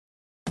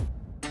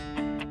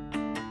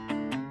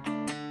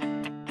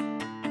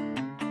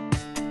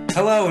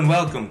Hello and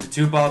welcome to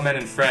Two Bald Men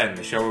and Friend,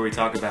 the show where we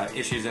talk about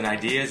issues and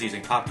ideas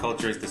using pop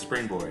culture as the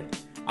springboard.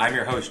 I'm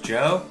your host,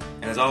 Joe,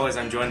 and as always,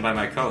 I'm joined by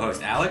my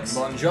co-host, Alex.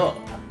 Bonjour.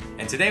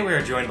 And today we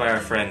are joined by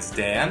our friends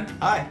Dan.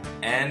 Hi.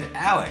 And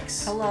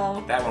Alex.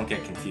 Hello. That won't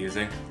get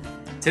confusing.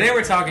 Today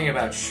we're talking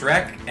about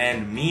Shrek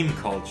and meme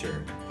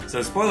culture.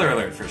 So spoiler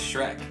alert for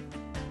Shrek.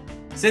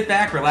 Sit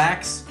back,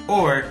 relax,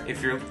 or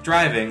if you're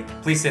driving,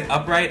 please sit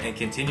upright and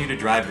continue to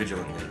drive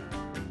vigilantly.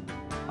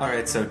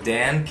 Alright, so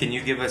Dan, can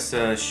you give us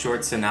a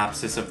short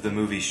synopsis of the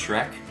movie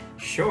Shrek?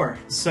 Sure.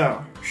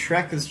 So,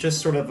 Shrek is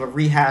just sort of a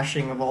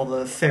rehashing of all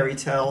the fairy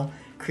tale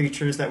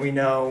creatures that we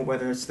know,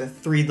 whether it's the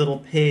Three Little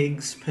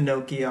Pigs,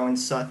 Pinocchio, and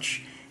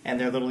such, and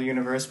their little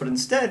universe, but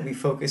instead we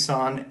focus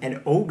on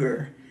an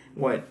ogre,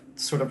 what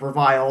sort of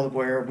reviled,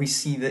 where we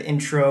see the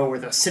intro where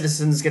the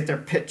citizens get their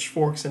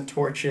pitchforks and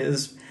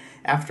torches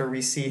after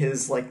we see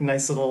his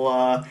nice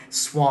little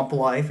swamp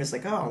life. It's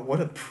like, oh,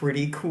 what a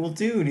pretty cool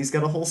dude, he's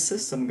got a whole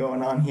system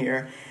going on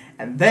here.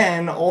 And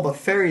then all the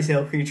fairy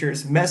tale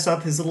creatures mess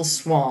up his little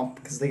swamp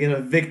because they get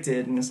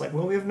evicted, and it's like,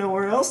 well, we have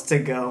nowhere else to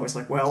go. It's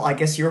like, well, I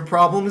guess your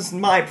problem is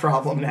my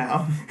problem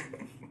now.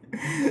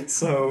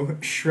 So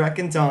Shrek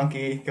and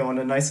Donkey go on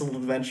a nice little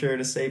adventure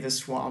to save his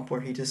swamp,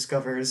 where he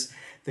discovers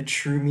the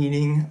true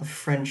meaning of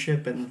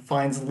friendship and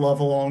finds love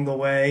along the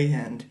way.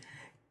 And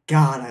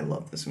God, I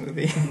love this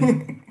movie.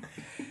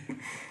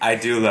 I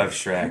do love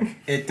Shrek.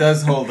 It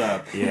does hold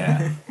up.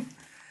 Yeah.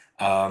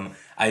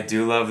 I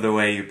do love the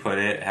way you put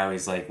it, how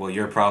he's like, well,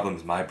 your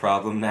problem's my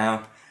problem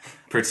now.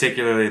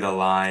 Particularly the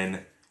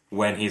line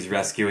when he's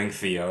rescuing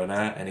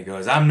Fiona, and he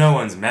goes, I'm no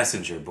one's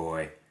messenger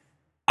boy.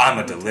 I'm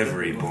a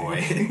delivery boy.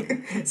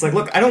 It's like,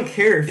 look, I don't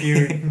care if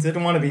you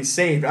didn't want to be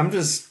saved. I'm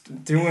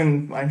just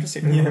doing my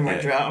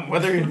job.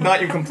 Whether or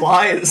not you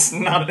comply is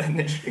not an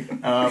issue.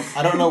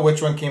 I don't know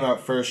which one came out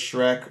first,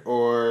 Shrek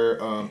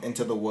or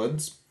Into the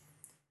Woods.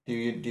 Do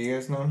you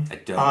guys know? I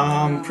don't know.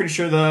 I'm pretty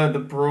sure the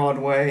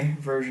Broadway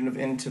version of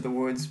Into the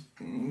Woods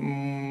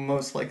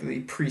most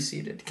likely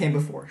came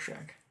before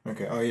Shrek.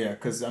 Okay, oh yeah,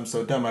 because I'm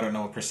so dumb I don't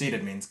know what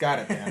preceded means. Got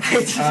it, Dan.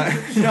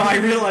 No, I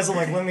realized, I'm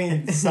like, let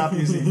me stop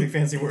using big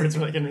fancy words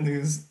when I get into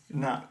these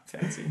not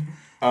fancy.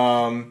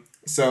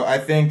 So I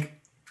think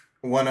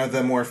one of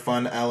the more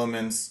fun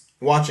elements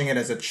watching it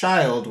as a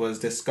child was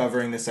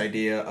discovering this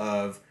idea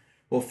of,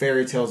 well,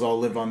 fairy tales all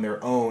live on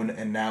their own,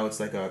 and now it's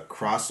like a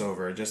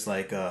crossover, just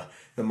like the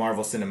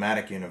Marvel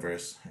Cinematic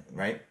Universe,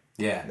 right?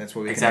 Yeah, that's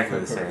what we exactly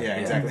can the same. Yeah,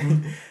 exactly.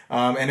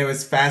 And it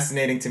was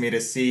fascinating to me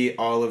to see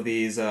all of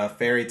these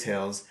fairy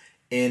tales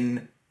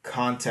in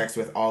context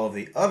with all of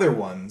the other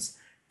ones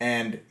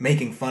and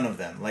making fun of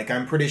them. Like,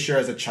 I'm pretty sure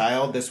as a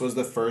child, this was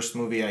the first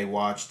movie I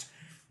watched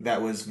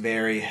that was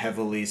very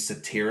heavily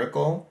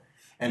satirical,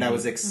 and I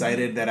was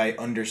excited that I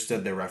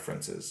understood the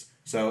references.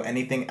 So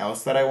anything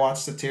else that I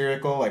watched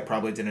satirical, I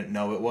probably didn't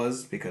know it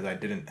was because I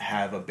didn't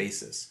have a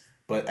basis.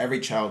 But every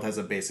child has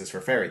a basis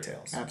for fairy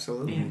tales.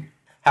 Absolutely. Mm-hmm.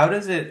 How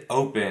does it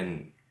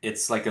open?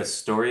 It's like a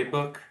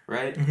storybook,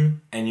 right? Mm-hmm.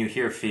 And you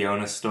hear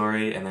Fiona's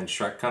story, and then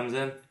Shrek comes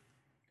in?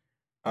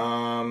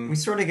 We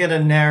sort of get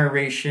a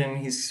narration.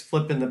 He's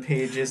flipping the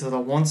pages of the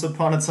once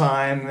upon a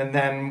time, and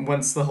then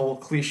once the whole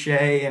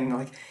cliche,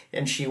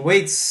 and she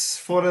waits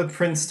for the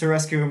prince to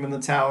rescue him in the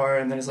tower,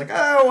 and then he's like,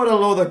 oh, what a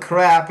load of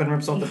crap, and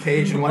rips off the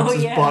page and wipes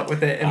his butt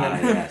with it, and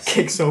then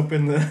kicks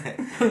open the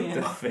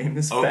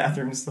famous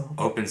bathroom stall.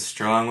 Open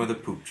strong with a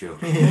poop joke.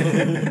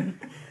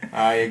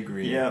 I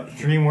agree. Yeah,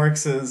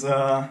 DreamWorks is,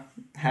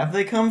 have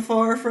they come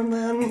far from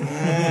them?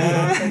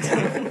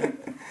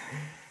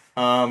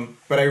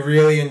 But I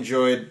really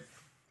enjoyed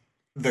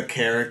the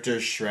character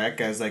Shrek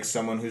as like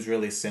someone who's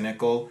really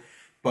cynical,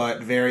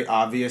 but very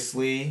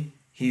obviously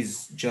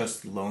he's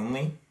just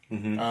lonely.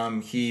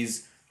 Mm-hmm.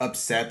 He's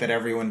upset that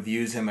everyone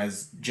views him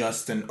as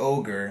just an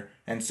ogre,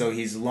 and so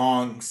he's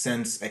long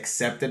since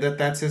accepted that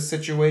that's his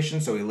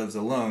situation, so he lives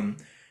alone.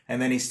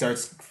 And then he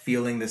starts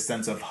feeling this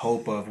sense of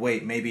hope of,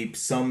 wait, maybe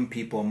some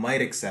people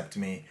might accept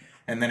me.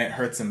 And then it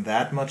hurts him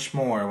that much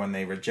more when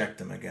they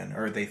reject him again.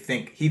 Or he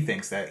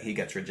thinks that he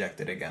gets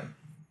rejected again.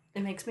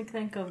 It makes me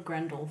think of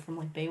Grendel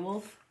from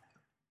Beowulf.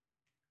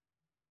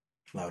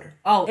 Louder.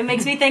 Oh, it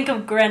makes me think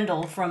of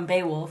Grendel from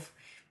Beowulf.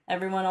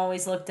 Everyone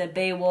always looked at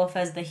Beowulf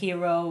as the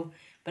hero,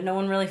 but no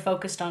one really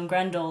focused on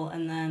Grendel.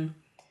 And then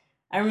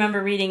I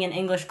remember reading in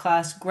English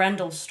class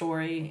Grendel's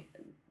story,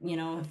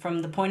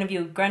 from the point of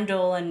view of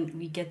Grendel, and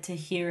we get to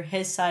hear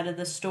his side of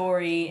the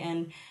story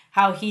and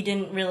how he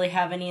didn't really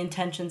have any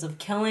intentions of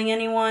killing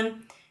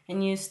anyone,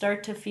 and you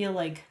start to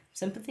feel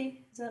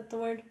sympathy. Is that the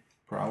word?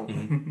 Probably.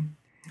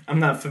 I'm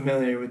not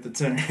familiar with the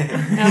term.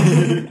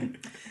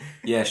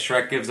 Yeah,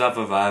 Shrek gives off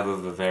a vibe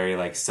of a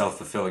very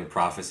self-fulfilling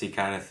prophecy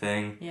kind of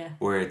thing. Yeah.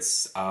 Where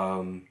it's,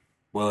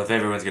 well, if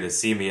everyone's going to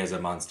see me as a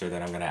monster,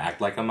 then I'm going to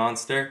act like a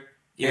monster.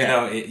 Even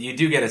though you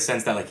do get a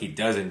sense that he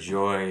does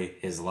enjoy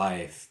his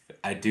life,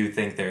 I do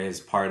think there is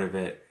part of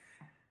it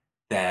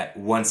that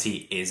once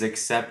he is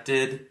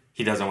accepted,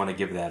 he doesn't want to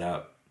give that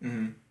up.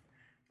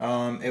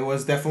 Mm-hmm. It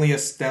was definitely a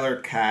stellar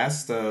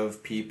cast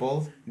of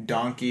people.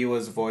 Donkey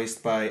was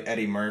voiced by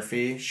Eddie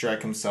Murphy.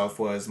 Shrek himself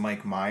was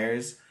Mike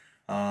Myers.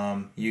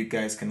 You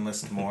guys can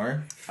list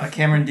more.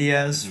 Cameron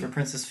Diaz for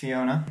Princess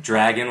Fiona.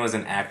 Dragon was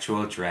an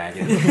actual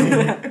dragon.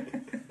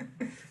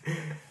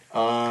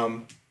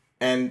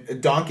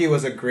 And Donkey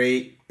was a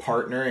great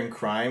partner in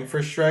crime for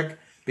Shrek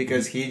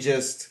because he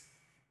just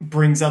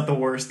brings out the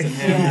worst in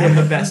him Yeah. in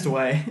the best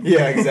way.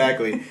 yeah,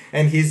 exactly.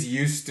 And he's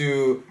used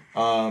to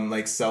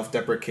like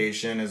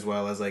self-deprecation as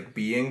well as like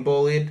being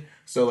bullied.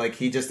 So like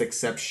he just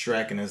accepts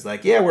Shrek and is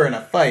like, yeah, we're in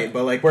a fight,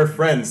 but like we're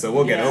friends, so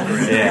we'll get Yeah. over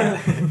it. Yeah.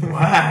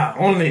 Wow,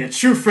 only a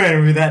true friend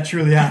would be that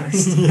truly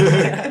honest.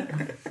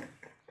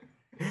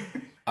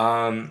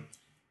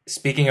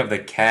 Speaking of the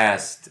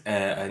cast,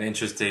 an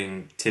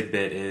interesting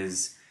tidbit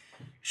is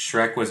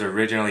Shrek was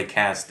originally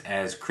cast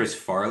as Chris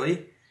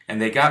Farley,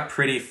 and they got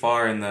pretty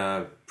far in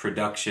the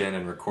production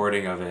and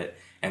recording of it,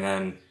 and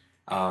then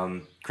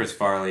Chris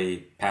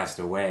Farley passed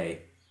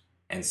away,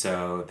 and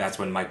so that's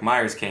when Mike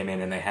Myers came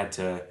in, and they had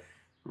to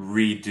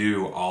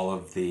redo all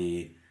of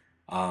the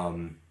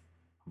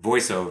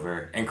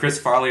voiceover. And Chris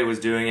Farley was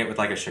doing it with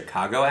like a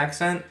Chicago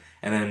accent,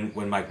 and then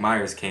when Mike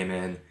Myers came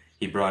in,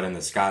 he brought in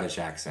the Scottish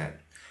accent.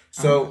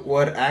 So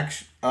what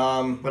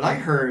What I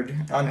heard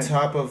on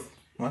top of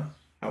what?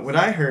 What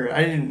I heard,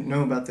 I didn't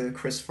know about the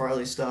Chris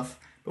Farley stuff,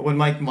 but when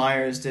Mike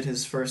Myers did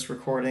his first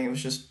recording, it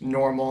was just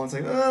normal. It's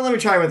like, let me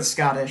try with the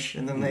Scottish,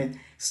 and then they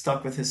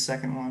stuck with his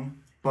second one.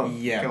 But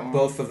Yeah, go on.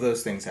 both of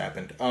those things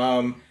happened.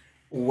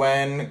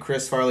 When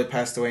Chris Farley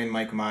passed away and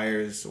Mike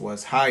Myers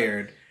was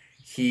hired,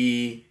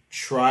 he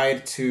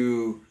tried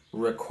to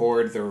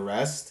record the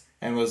rest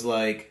and was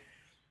like,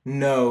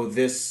 no,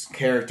 this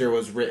character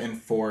was written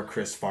for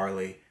Chris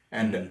Farley.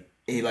 And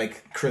he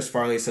like Chris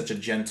Farley is such a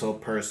gentle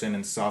person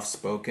and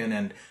soft-spoken,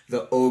 and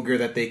the ogre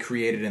that they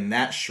created in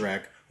that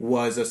Shrek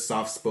was a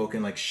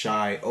soft-spoken, like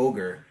shy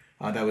ogre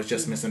that was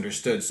just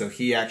misunderstood. So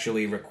he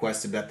actually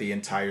requested that the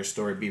entire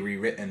story be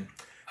rewritten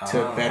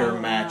to better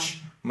match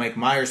Mike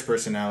Myers'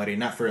 personality,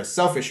 not for a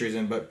selfish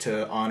reason, but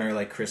to honor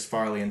like Chris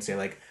Farley and say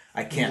like,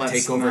 I can't Let's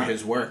take over not-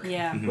 his work.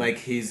 Yeah. Like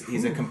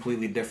he's a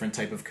completely different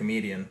type of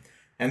comedian.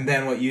 And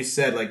then what you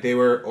said, like they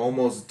were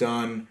almost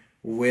done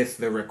with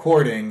the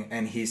recording,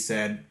 and he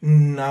said,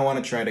 I want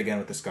to try it again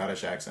with the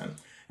Scottish accent.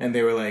 And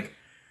they were like,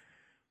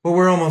 well,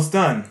 we're almost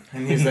done.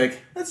 And he's like,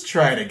 let's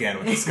try it again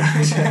with the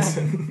Scottish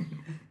accent.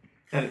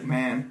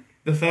 Man,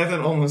 the fact that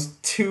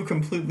almost two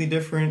completely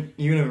different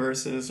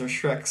universes or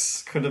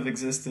Shreks could have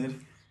existed.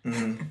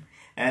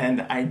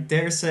 And I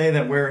dare say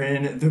that we're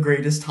in the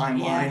greatest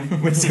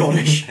timeline with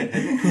Scottish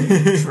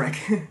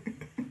Shrek.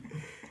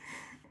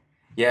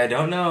 Yeah, I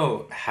don't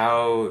know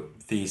how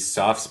the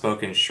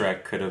soft-spoken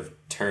Shrek could have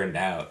turned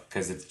out,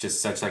 because it's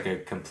just such like a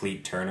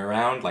complete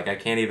turnaround. Like I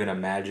can't even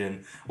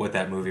imagine what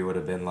that movie would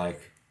have been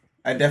like.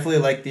 I definitely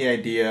like the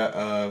idea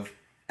of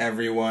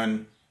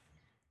everyone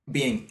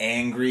being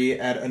angry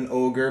at an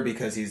ogre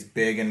because he's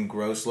big and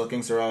gross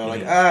looking. So we're all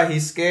like,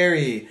 he's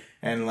scary.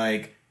 And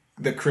like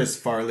the Chris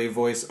Farley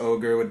voice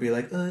ogre would be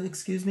like,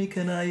 excuse me,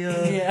 can I,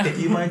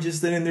 you mind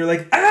just sitting there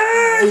like,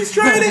 he's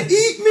trying to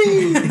eat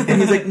me.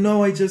 And he's like,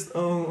 no,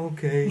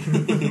 okay.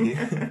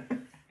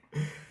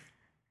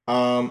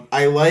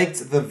 I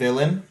liked the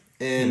villain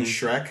in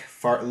Shrek,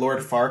 Lord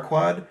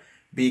Farquaad,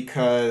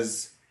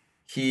 because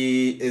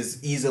he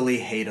is easily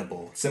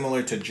hateable.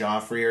 Similar to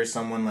Joffrey or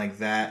someone like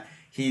that.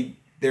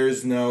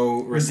 There's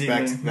no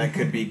respect Redeeming. that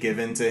could be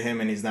given to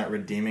him, and he's not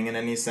redeeming in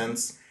any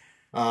sense.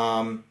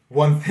 One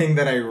thing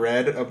that I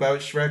read about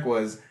Shrek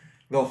was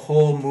the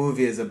whole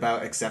movie is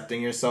about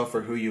accepting yourself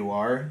for who you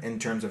are in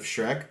terms of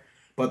Shrek,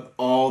 but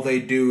all they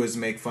do is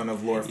make fun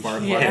of Lord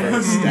Farquaad for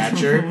his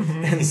stature,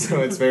 and so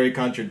it's very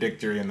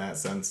contradictory in that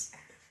sense.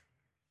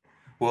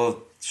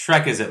 Well,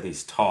 Shrek is at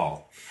least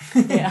tall.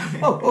 Yeah.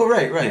 Oh,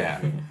 right.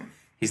 Yeah.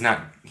 He's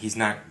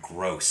not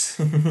gross.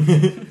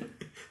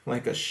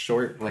 Like a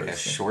short person. Like a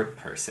short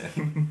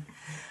person.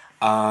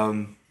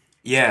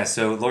 Yeah,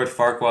 so Lord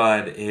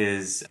Farquaad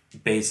is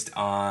based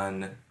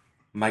on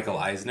Michael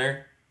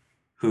Eisner,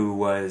 who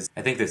was,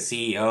 I think, the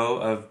CEO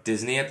of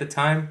Disney at the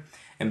time.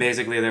 And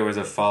basically there was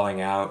a falling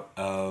out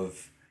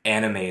of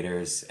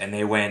animators, and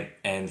they went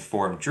and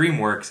formed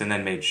DreamWorks and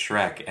then made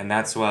Shrek. And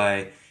that's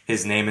why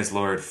his name is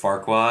Lord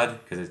Farquaad,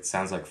 because it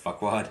sounds like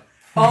fuckwad.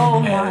 Oh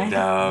my. And,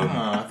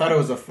 I thought it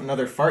was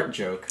another fart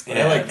joke, but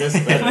Yeah. I like this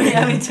better.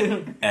 Yeah, me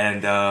too.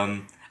 And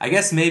I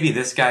guess maybe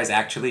this guy's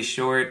actually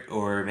short,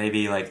 or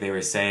maybe like they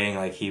were saying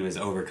like he was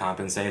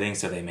overcompensating,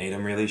 so they made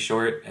him really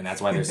short, and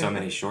that's why there's so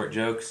many short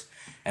jokes.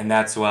 And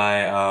that's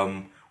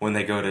why when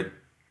they go to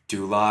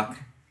Duloc,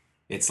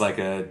 it's like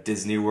a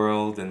Disney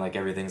World, and like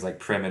everything's like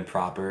prim and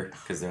proper,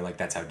 because they're like,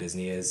 that's how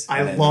Disney is. I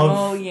And then- love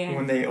Oh, yeah.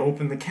 when they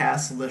open the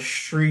castle, the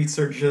streets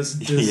are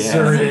just Yeah.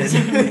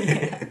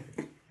 deserted.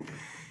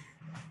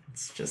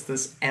 It's just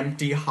this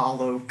empty,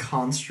 hollow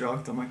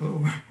construct. I'm like,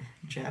 oh,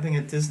 jabbing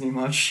at Disney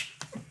much.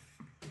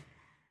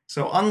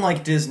 So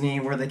unlike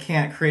Disney, where they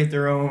can't create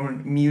their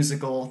own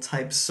musical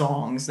type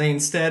songs, they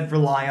instead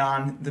rely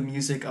on the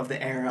music of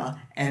the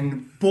era.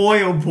 And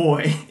boy, oh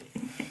boy,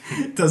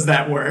 does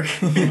that work.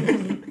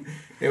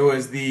 It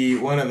was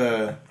one of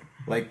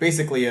like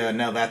basically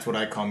Now That's What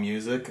I Call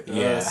Music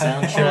Yeah.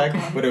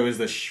 soundtrack, but it was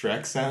the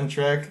Shrek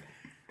soundtrack,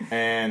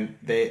 and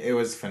it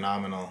was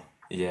phenomenal.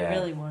 Yeah. It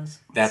really was.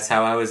 That's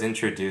how I was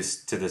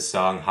introduced to the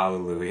song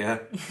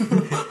Hallelujah.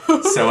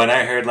 So when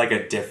I heard like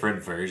a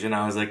different version,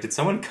 I was like, did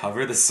someone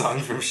cover the song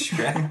from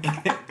Shrek?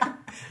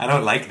 I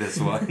don't like this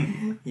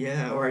one.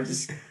 Yeah, or it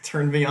just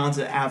turned me on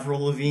to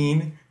Avril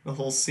Lavigne. The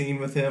whole scene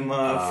with him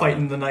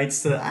fighting the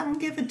knights to I don't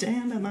give a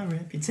damn about my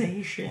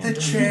reputation. The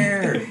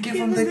chair! Give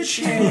him the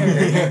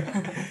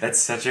chair! That's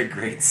such a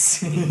great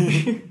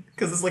scene.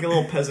 Because it's like a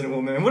little peasant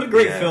woman. And what a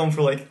great Yeah. film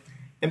for like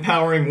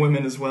empowering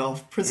women as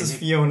well. Princess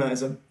Fiona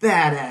is a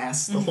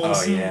badass. The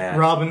whole yeah.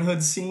 Robin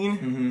Hood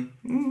scene.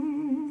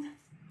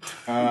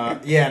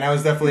 Yeah, and I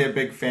was definitely a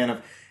big fan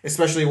of,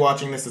 especially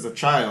watching this as a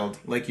child.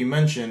 Like you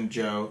mentioned,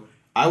 Joe,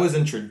 I was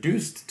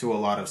introduced to a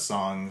lot of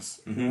songs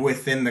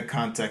within the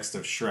context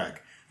of Shrek.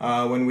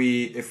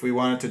 If we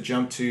wanted to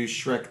jump to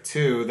Shrek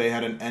 2, they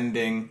had an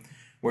ending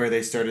where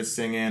they started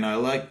singing, I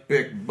like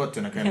big butts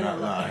and I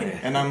cannot lie.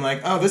 And I'm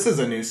like, oh, this is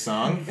a new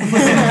song.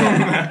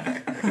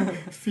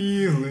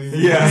 Feeling.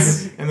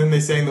 Yes. And then they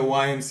sang the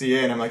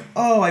YMCA, and I'm like,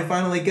 oh, I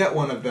finally get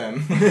one of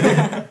them.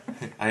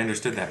 I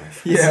understood that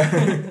reference.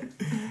 Yeah.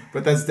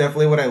 But that's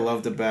definitely what I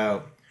loved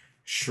about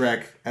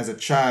Shrek as a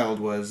child,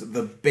 was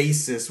the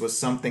basis was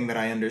something that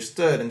I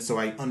understood, and so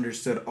I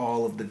understood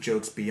all of the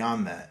jokes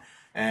beyond that.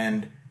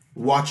 And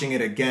watching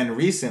it again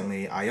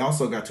recently, I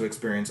also got to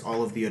experience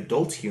all of the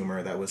adult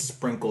humor that was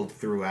sprinkled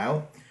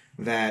throughout,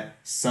 that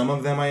some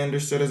of them I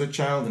understood as a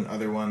child, and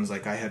other ones,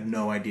 like, I had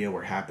no idea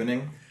were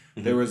happening.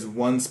 There was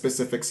one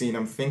specific scene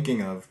I'm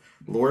thinking of.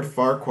 Lord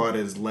Farquaad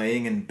is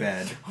laying in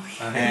bed,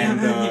 and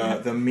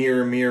the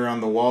mirror, mirror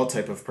on the wall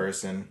type of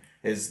person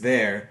is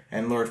there,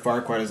 and Lord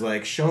Farquaad is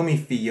like, show me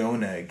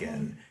Fiona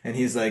again. And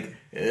he's like,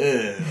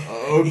 ugh,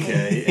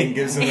 okay, and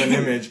gives him an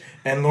image.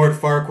 And Lord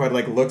Farquaad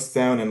like looks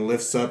down and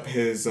lifts up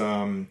his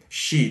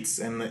sheets,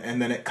 and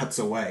then it cuts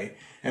away.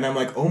 And I'm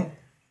like, oh,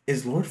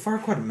 is Lord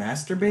Farquaad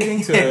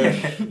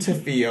masturbating to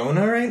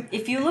Fiona, right?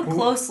 If you look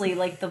closely,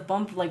 like the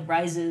bump like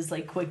rises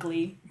like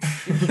quickly.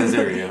 Does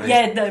it really?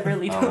 Yeah, it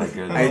really Oh my does.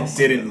 goodness.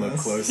 I didn't look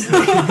closely.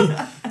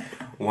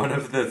 One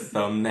of the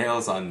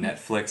thumbnails on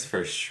Netflix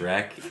for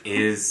Shrek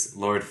is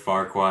Lord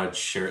Farquaad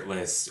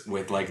shirtless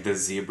with like the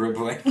zebra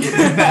blanket.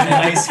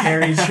 Nice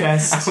hairy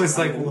chest. I was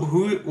like,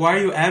 why are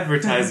you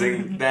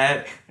advertising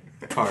that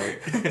part?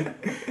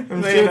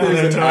 I'm They sure know there's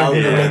an their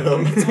target.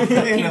 algorithm.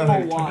 They know People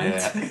their want.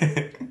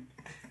 Yeah.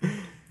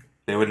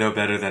 They would know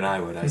better than I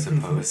would, I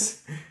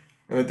suppose.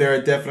 But there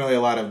are definitely a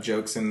lot of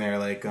jokes in there.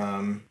 Like,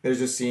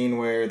 there's a scene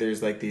where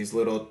there's like these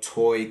little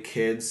toy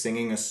kids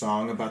singing a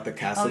song about the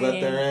castle that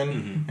they're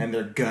in, and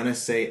they're gonna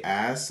say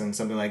ass and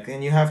something like,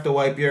 and you have to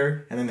wipe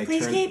your, and then they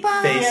Please turn keep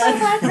on face. the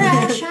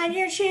crash on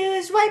your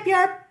shoes. Wipe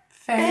your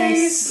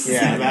face.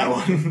 Yeah, that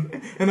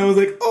one. And I was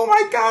like, oh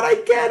my god, I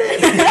get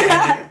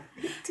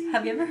it.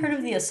 Have you ever heard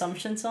of the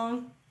Assumption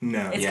song?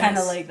 No. It's Yes. kind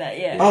of like that,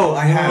 yeah. Oh,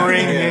 I have.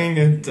 Ring, Yeah. ring,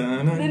 and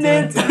dun, dun, dun,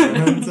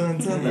 dun, dun, dun.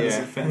 That was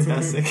Yeah.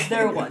 fantastic.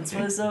 There once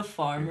was a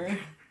farmer.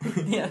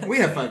 Yeah. We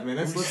have 5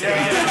 minutes. Let's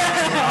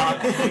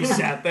go. He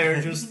sat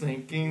there just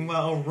thinking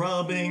while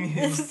rubbing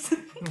his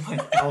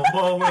like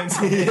elbow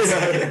into his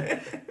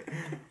head.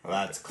 Well,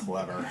 that's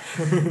clever.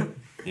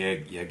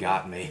 You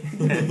got me.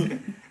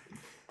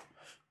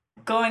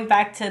 Going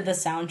back to the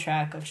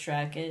soundtrack of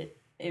Shrek,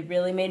 it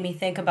really made me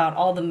think about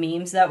all the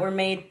memes that were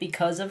made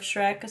because of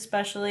Shrek,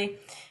 especially.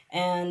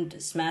 And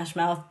Smash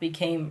Mouth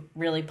became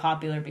really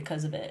popular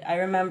because of it. I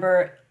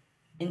remember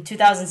in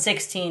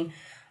 2016,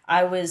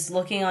 I was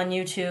looking on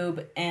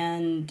YouTube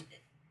and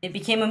it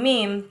became a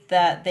meme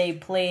that they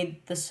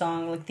played the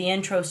song, like the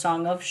intro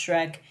song of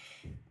Shrek,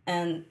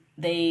 and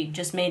they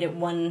just made it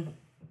one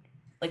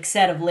like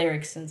set of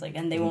lyrics, and it's like,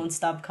 and they won't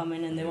stop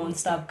coming, and they won't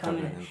stop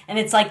coming. And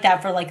it's like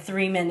that for like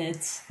 3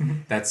 minutes.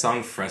 That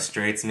song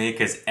frustrates me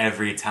because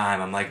every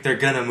time I'm like, they're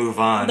gonna move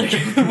on, and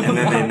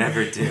then they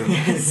never do.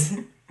 Yes.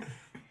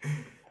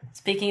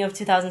 Speaking of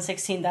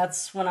 2016,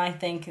 that's when I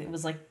think it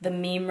was like the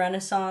meme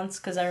renaissance,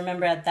 because I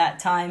remember at that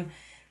time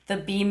the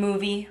Bee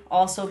Movie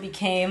also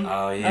became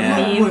Oh a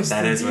yeah, meme.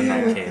 that is when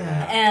that came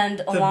out. And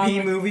The along B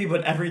with, movie,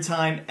 but every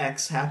time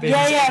X happens,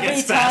 yeah, it every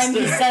gets time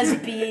faster. he says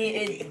B,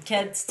 it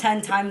gets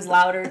 10 times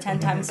louder, 10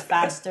 times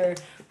faster,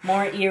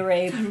 more ear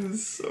rape. It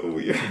was so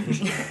weird.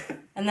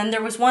 And then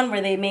there was one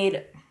where they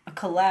made a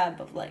collab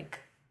of like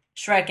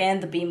Shrek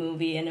and the Bee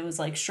Movie, and it was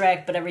like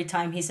Shrek, but every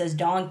time he says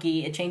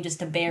donkey, it changes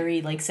to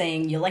Barry, like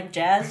saying, "You like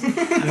jazz?"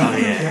 Oh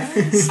yeah,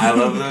 I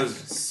love those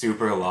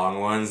super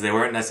long ones. They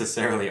weren't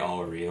necessarily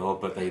all real,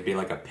 but they'd be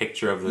like a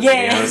picture of the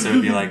Yeah. video. So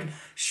it'd be like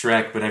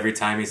Shrek, but every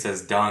time he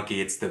says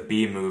donkey, it's the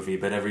B movie.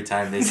 But every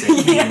time they say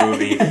B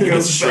movie,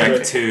 it's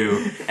Shrek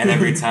 2. And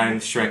every time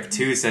Shrek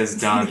 2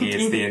 says donkey,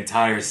 it's the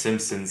entire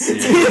Simpsons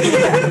series.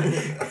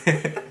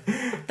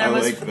 I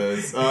was- like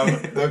those.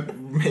 That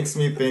makes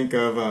me think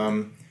of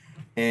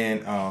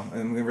and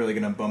I'm really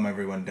gonna bum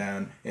everyone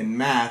down. In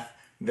math,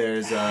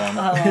 there's a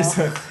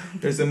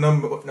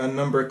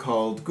number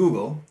called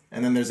Google,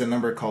 and then there's a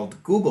number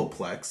called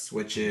Googleplex,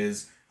 which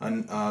is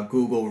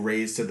Google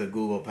raised to the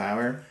Google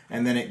power,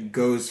 and then it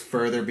goes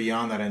further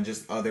beyond that and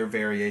just other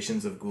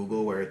variations of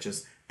Google where it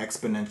just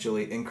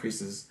exponentially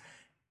increases.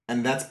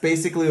 And that's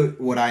basically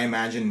what I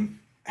imagine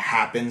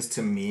happens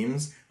to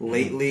memes.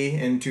 Lately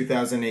in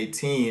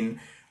 2018,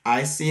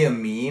 I see a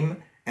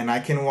meme and I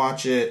can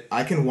watch its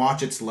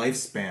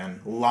lifespan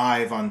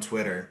live on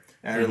Twitter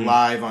or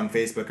live on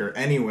Facebook or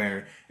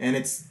anywhere, and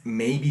it's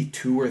maybe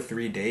 2 or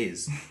 3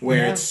 days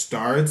where it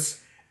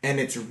starts and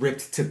it's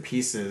ripped to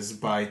pieces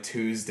by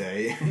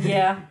Tuesday.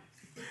 Yeah.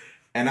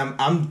 And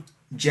I'm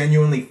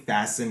genuinely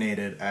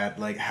fascinated at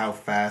like how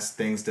fast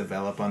things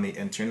develop on the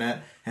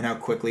internet and how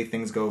quickly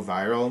things go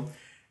viral.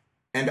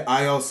 And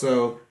I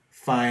also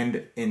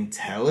find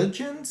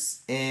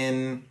intelligence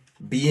in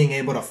being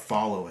able to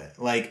follow it.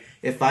 Like,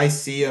 if I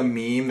see a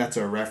meme that's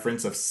a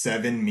reference of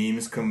 7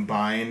 memes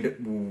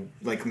combined,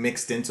 like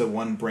mixed into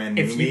one brand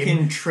new meme. If you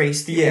can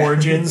trace the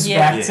origins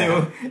back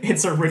to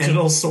its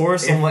original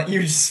source, and let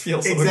you just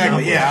feel so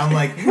exactly. Yeah, I'm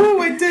like, woo,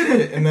 I did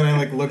it. And then I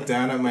like look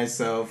down at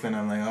myself and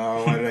I'm like,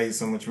 oh, why did I eat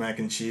so much mac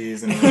and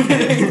cheese? And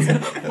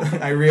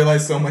I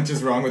realize so much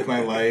is wrong with my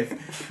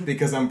life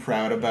because I'm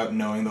proud about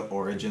knowing the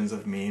origins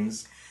of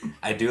memes.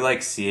 I do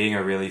like seeing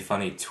a really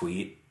funny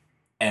tweet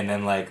and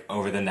then like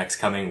over the next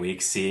coming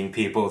weeks seeing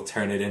people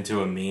turn it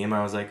into a meme.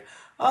 I was like,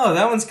 oh,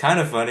 that one's kind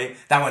of funny.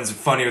 That one's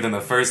funnier than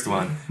the first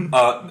one.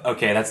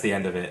 Okay, that's the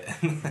end of it.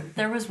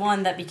 There was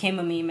one that became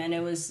a meme, and it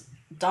was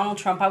Donald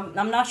Trump.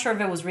 I'm not sure if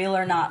it was real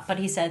or not, but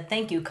he said,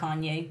 "Thank you,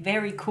 Kanye.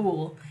 Very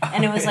cool."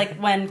 And it was like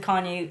when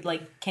Kanye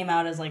like came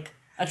out as like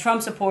a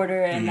Trump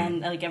supporter, and then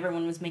like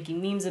everyone was making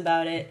memes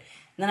about it.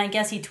 And then I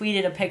guess he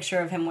tweeted a picture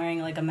of him wearing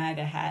like a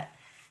MAGA hat.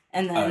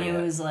 And then he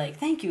was like,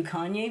 "Thank you,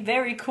 Kanye.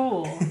 Very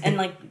cool." And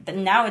like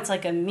now it's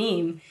like a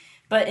meme,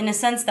 but in a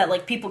sense that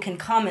like people can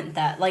comment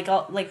that. Like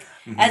I'll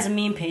as a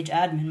meme page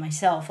admin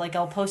myself, like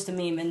I'll post a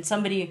meme and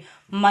somebody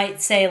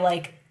might say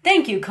like,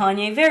 "Thank you,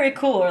 Kanye. Very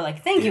cool," or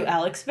like, "Thank you,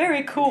 Alex.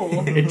 Very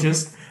cool." It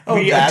just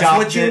that's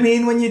what you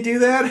mean when you do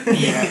that?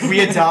 Yeah, we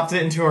adopt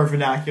it into our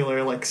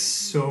vernacular like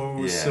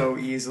so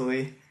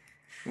easily,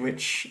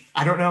 which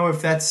I don't know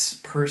if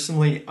that's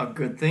personally a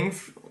good thing.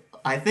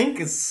 I think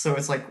it's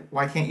like,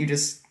 why can't you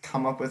just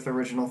come up with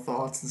original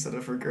thoughts instead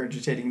of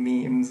regurgitating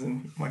memes,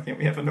 and why can't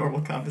we have a normal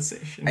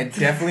conversation? I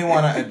definitely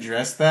want to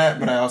address that,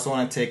 but I also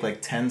want to take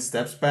like 10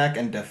 steps back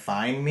and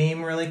define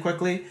meme really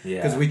quickly.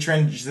 Because we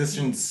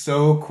transitioned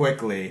so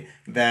quickly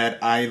that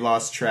I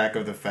lost track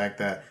of the fact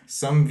that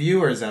some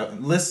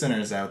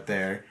listeners out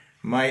there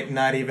might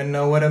not even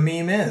know what a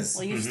meme is.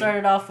 Well, you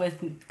started off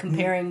with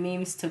comparing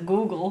memes to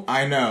Google.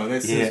 I know,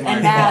 this is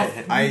my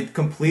fault. I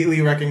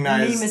completely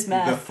recognize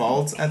the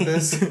fault at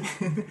this.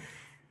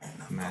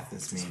 Math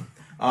is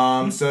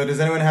meme. So does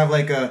anyone have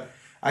like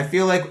I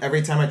feel like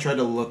every time I tried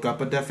to look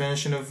up a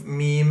definition of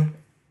meme,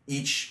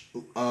 each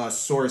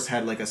source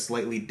had like a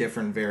slightly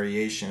different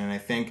variation, and I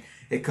think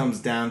it comes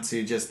down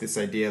to just this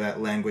idea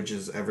that language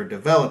is ever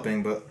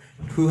developing, but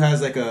who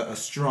has like a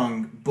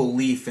strong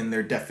belief in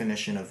their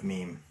definition of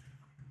meme?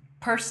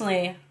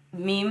 Personally,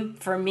 meme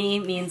for me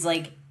means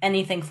like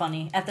anything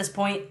funny. At this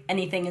point,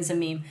 anything is a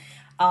meme.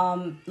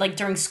 Like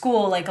during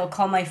school, like I'll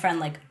call my friend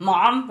like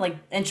mom, like,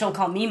 and she'll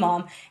call me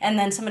mom, and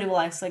then somebody will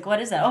ask like,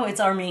 "What is that?" "Oh, it's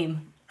our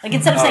meme." Like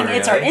instead of saying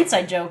it's our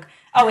inside joke,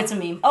 "Oh, it's a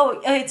meme."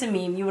 "Oh, it's a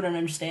meme. You wouldn't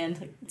understand.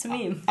 Like, it's a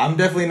meme." I'm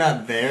definitely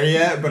not there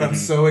yet, but I'm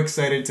so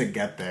excited to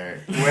get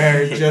there.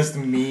 Where just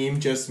meme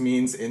just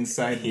means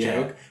inside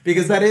joke,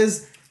 because that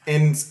is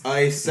in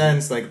a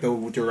sense like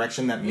the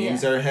direction that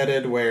memes are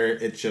headed, where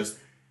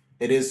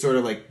it is sort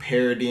of like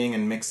parodying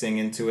and mixing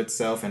into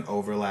itself and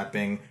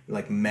overlapping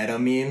like meta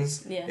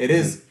memes. Yeah. It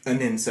is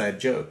an inside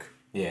joke.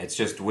 Yeah, it's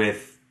just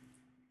with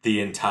the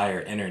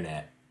entire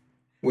internet.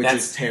 Which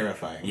is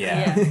terrifying.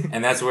 Yeah.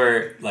 And that's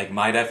where like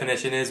my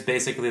definition is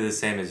basically the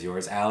same as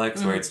yours,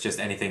 Alex, where it's just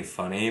anything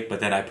funny,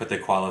 but then I put the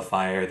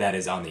qualifier that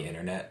is on the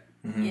internet.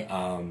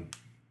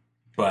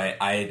 But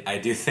I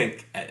do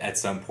think at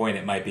some point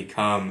it might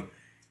become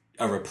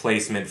a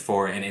replacement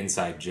for an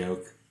inside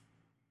joke.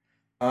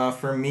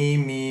 For me,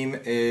 meme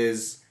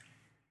is...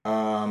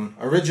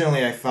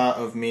 originally, I thought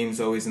of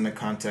memes always in the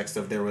context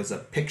of there was a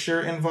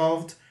picture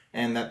involved,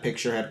 and that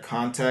picture had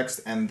context,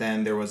 and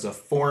then there was a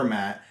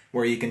format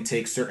where you can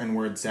take certain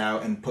words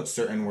out and put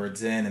certain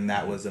words in, and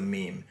that was a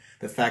meme.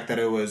 The fact that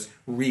it was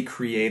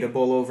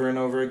recreatable over and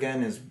over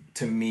again is,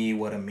 to me,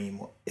 what a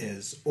meme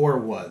is, or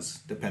was,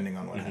 depending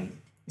on what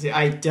happened. See,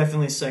 I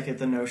definitely second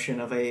the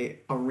notion of a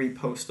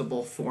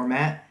repostable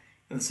format,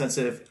 in the sense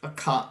of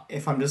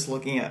if I'm just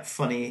looking at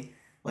funny...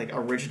 like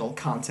original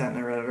content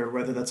or whatever,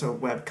 whether that's a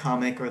web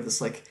comic or this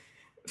like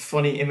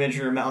funny image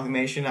or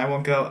amalgamation, I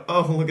won't go,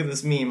 "Oh, look at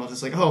this meme." I'll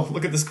just like, "Oh,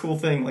 look at this cool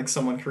thing like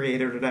someone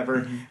created or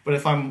whatever." But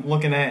if I'm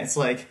looking at it's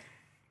like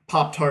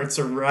Pop-Tarts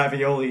or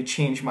ravioli,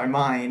 change my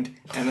mind,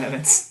 and then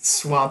it's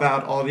swap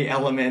out all the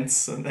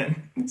elements and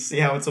then see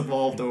how it's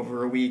evolved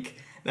over a week.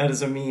 That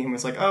is a meme.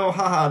 It's like, "Oh,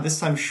 haha, this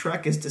time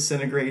Shrek is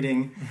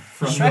disintegrating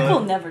from Shrek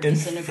will never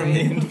disintegrate. From the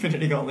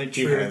Infinity Gauntlet."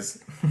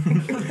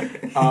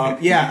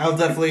 Yeah,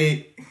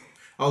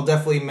 I'll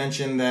definitely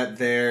mention that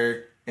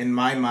there in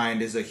my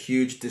mind, is a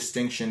huge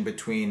distinction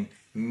between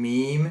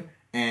meme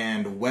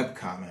and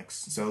webcomics.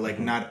 So, like,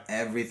 not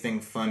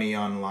everything funny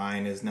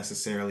online is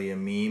necessarily a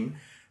meme.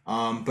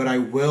 But I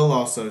will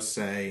also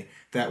say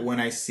that when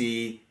I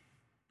see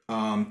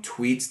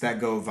tweets that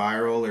go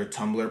viral or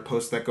Tumblr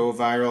posts that go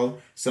viral,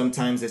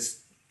 sometimes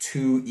it's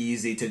too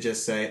easy to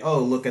just say, oh,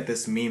 look at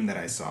this meme that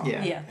I saw.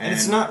 Yeah. And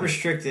it's not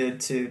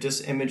restricted to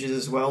just images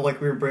as well, like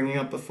we were bringing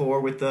up before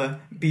with the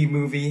B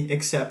movie,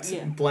 except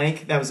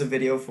blank. That was a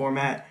video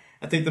format.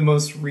 I think the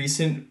most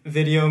recent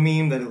video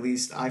meme that at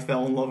least I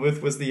fell in love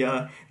with was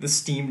the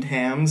steamed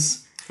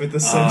hams with the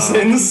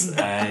Simpsons.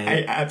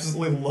 I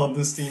absolutely love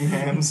the steamed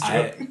hams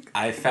joke.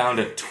 I found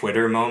a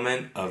Twitter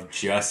moment of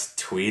just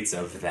tweets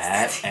of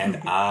that,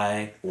 and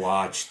I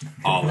watched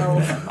all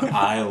of them.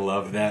 I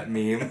love that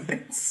meme.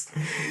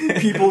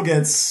 People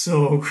get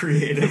so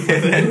creative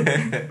with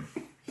it.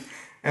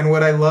 And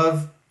what I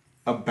love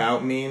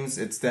about memes,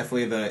 it's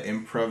definitely the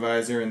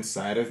improviser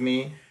inside of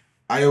me.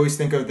 I always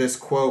think of this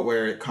quote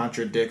where it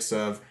contradicts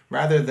of,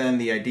 rather than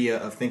the idea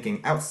of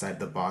thinking outside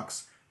the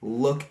box,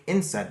 look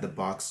inside the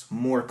box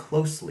more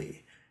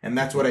closely. And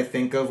that's what I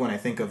think of when I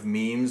think of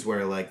memes,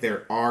 where like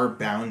there are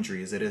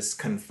boundaries. It is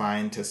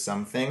confined to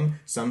something,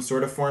 some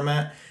sort of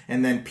format,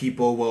 and then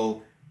people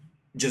will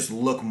just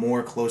look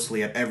more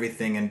closely at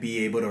everything and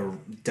be able to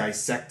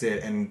dissect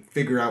it and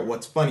figure out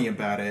what's funny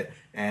about it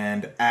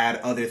and add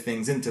other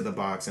things into the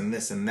box and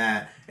this and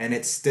that, and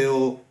it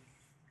still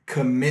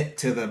commit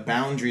to the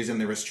boundaries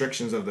and the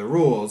restrictions of the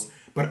rules,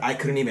 but I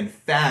couldn't even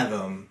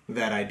fathom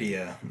that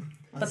idea.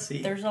 But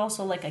there's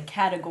also like a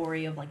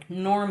category of like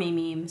normie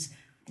memes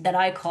that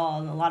I call,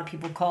 and a lot of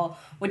people call,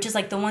 which is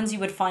like the ones you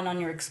would find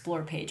on your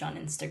explore page on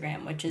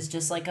Instagram, which is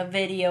just like a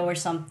video or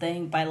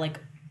something by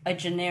like a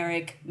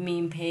generic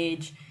meme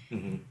page.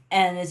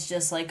 And it's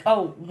just like,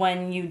 oh,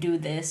 when you do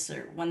this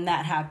or when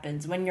that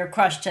happens, when your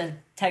crush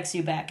texts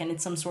you back and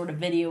it's some sort of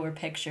video or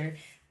picture.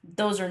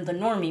 Those are the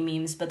normie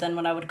memes. But then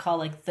what I would call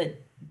like the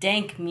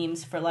dank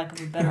memes, for lack of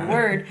a better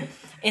word,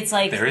 it's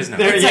like there is no.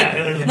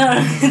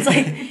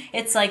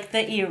 It's like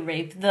the ear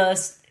rape,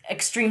 the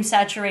extreme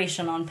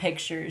saturation on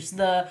pictures,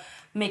 the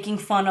making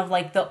fun of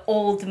like the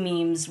old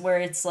memes where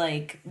it's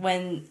like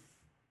when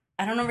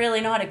I don't really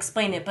know how to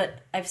explain it,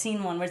 but I've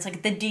seen one where it's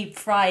like the deep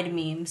fried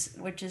memes,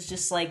 which is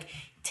just like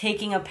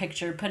taking a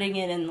picture, putting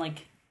it in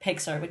like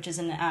Pixar, which is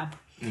an app.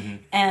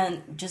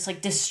 And just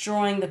like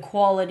destroying the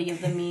quality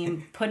of the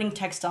meme, putting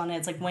text on it.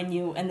 It's like when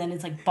you, and then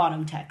it's like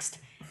bottom text.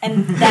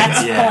 And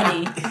that's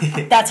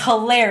funny. That's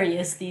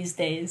hilarious these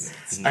days.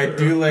 I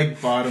do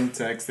like bottom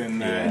text in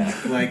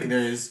that, like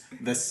there's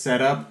the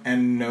setup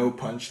and no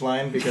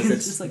punchline, because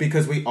it's like,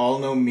 because we all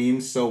know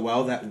memes so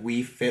well that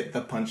we fit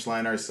the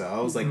punchline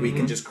ourselves. Like we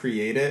can just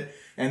create it.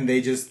 And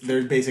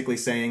they're basically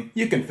saying,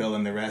 you can fill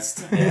in the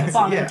rest.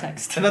 Bottom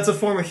text. And that's a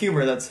form of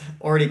humor that's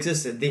already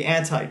existed, the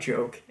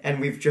anti-joke. And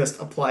we've just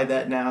applied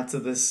that now to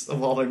this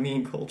evolving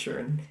meme culture.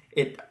 And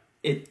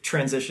it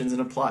transitions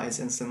and applies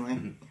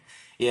instantly.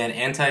 Yeah, and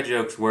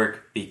anti-jokes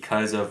work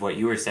because of what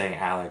you were saying,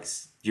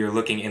 Alex. You're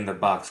looking in the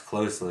box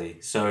closely.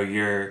 So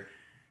you're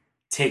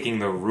taking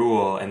the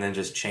rule and then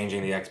just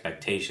changing the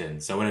expectation.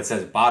 So when it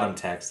says bottom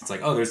text, it's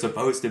like, oh, there's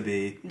supposed to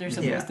be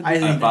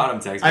a bottom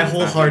text. I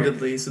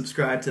wholeheartedly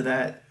subscribe to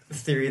that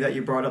theory that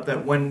you brought up,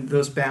 that when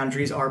those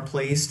boundaries are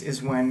placed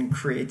is when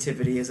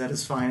creativity is at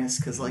its finest.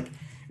 Because like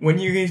when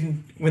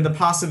the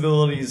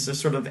possibilities are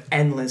sort of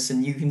endless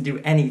and you can do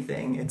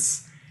anything,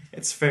 it's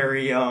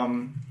very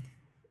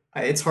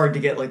it's hard to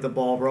get like the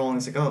ball rolling.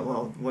 It's like, oh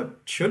well,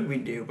 what should we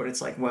do? But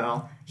it's like,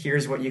 well,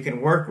 here's what you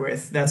can work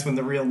with. That's when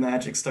the real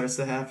magic starts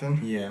to happen.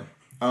 Yeah.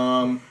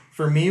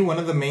 For me, one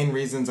of the main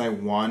reasons I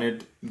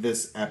wanted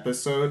this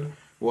episode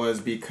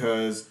was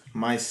because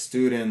my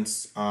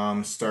students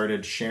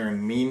started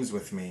sharing memes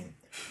with me,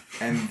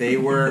 and they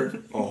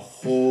were a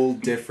whole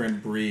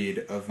different breed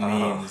of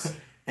memes,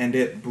 and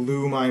it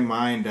blew my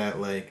mind at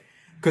like.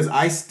 Because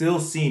I still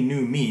see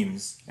new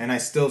memes, and I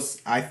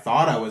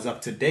thought I was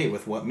up to date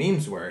with what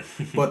memes were.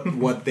 But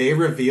what they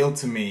revealed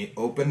to me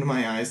opened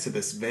my eyes to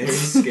this very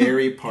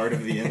scary part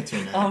of the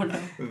internet. Oh,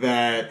 no.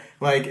 That,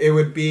 like, it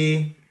would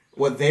be,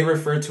 what they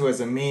refer to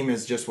as a meme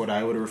is just what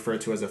I would refer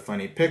to as a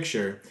funny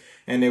picture.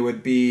 And it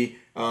would be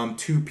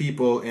two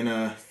people in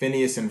a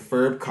Phineas and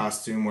Ferb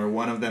costume where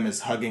one of them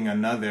is hugging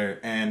another,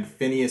 and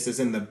Phineas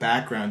is in the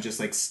background just,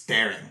 like,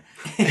 staring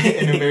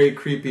in a very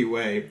creepy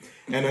way.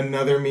 And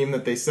another meme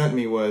that they sent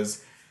me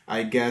was,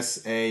 I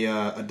guess,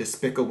 a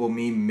Despicable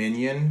Me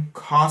minion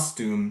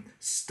costume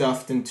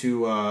stuffed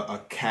into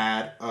a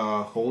cat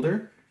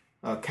holder,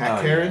 a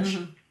cat carriage.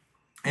 Yeah.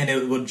 And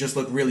it would just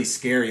look really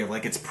scary, of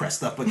like it's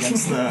pressed up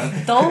against the...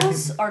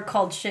 Those are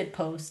called shit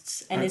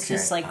posts, and it's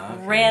just like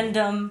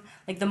random,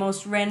 like the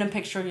most random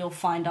picture you'll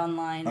find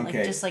online. Okay,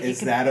 like, just like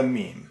is that a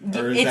meme?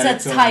 Or is it's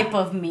that a type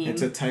of meme.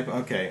 It's a type,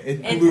 okay.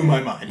 It blew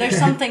my mind. There's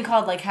something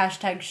called like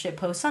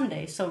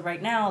 #shitpostsunday. So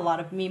right now, a lot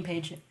of meme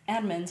page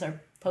admins are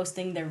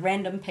posting their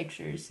random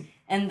pictures,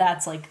 and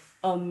that's like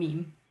a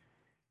meme.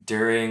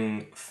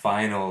 During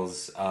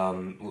finals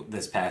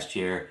this past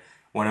year,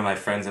 one of my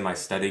friends in my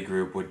study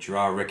group would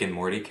draw Rick and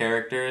Morty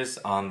characters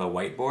on the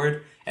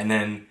whiteboard and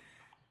then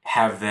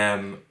have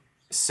them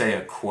say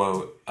a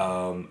quote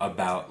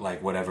about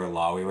like whatever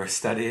law we were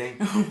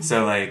studying.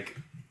 So like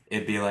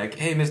it'd be like,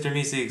 "Hey, Mr.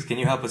 Meeseeks, can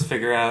you help us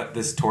figure out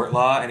this tort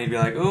law?" And he'd be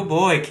like, "Oh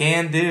boy,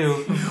 can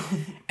do."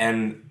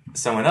 And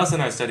someone else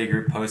in our study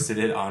group posted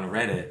it on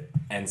Reddit,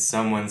 and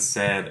someone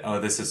said, "Oh,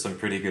 this is some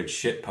pretty good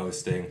shit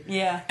posting."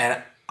 Yeah.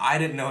 And I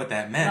didn't know what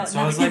that meant, No, so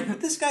no. I was like,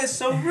 "This guy's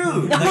so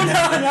rude."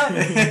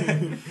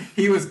 No.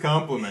 He was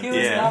complimented. He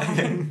was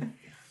Yeah. not-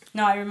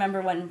 No, I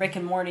remember when Rick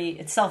and Morty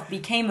itself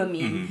became a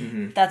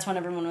meme. That's when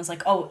everyone was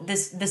like, "Oh,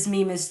 this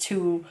meme is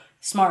too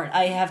smart.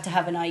 I have to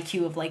have an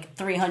IQ of like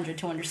 300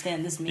 to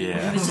understand this meme."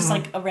 Yeah. It was just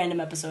like a random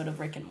episode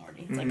of Rick and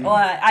Morty. It's like, "Oh,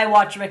 I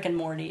watch Rick and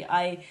Morty.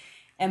 I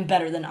am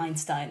better than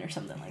Einstein," or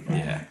something like that.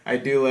 Yeah. I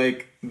do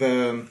like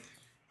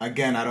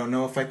again, I don't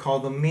know if I call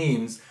them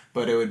memes,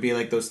 but it would be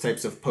like those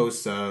types of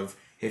posts of,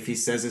 if he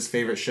says his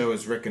favorite show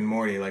is Rick and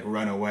Morty, like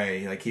run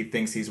away. Like he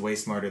thinks he's way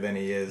smarter than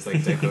he is.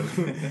 Like type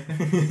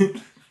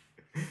of.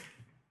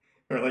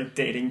 Or like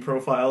dating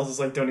profiles. It's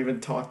like, don't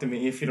even talk to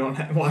me if you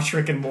don't watch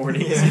Rick and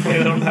Morty. Yeah.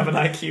 They don't have an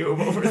IQ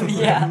of over them.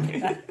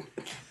 Yeah.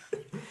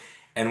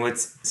 And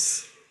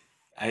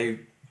I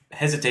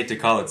hesitate to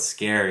call it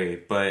scary,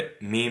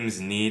 but memes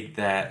need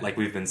that, like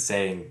we've been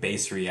saying,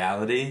 base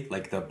reality,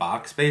 like the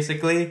box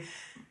basically.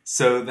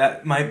 So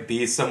that might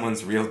be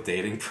someone's real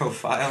dating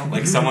profile.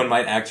 Like someone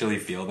might actually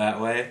feel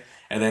that way,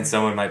 and then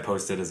someone might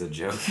post it as a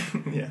joke.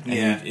 Yeah.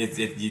 And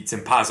it's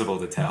impossible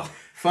to tell.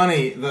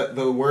 Funny,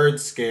 the word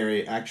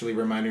scary actually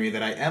reminded me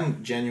that I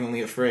am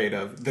genuinely afraid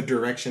of the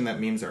direction that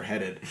memes are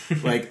headed.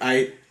 Like,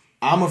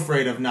 I'm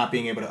afraid of not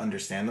being able to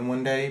understand them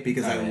one day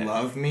because I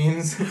love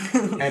memes.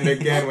 And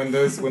again, when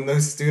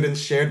those students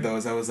shared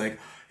those, I was like,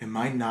 am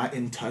I not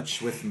in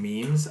touch with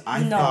memes?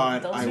 I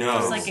thought those I are No,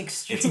 just, was. like,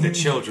 extreme. it's the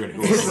children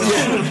who are wrong.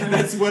 Yeah,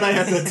 that's what I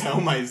had to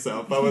tell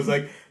myself. I was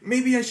like,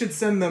 maybe I should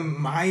send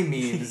them my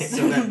memes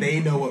so that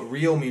they know what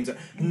real memes are.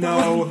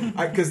 No,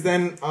 because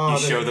then... You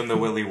show them the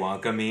Willy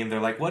Wonka meme, they're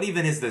like, what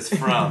even is this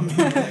from?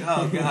 Like,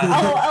 oh, God.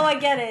 Oh, I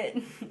get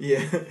it.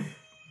 Yeah.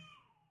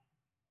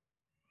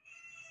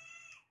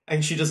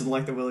 And she doesn't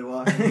like the Willy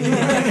Wonka.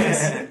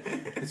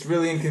 It's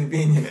really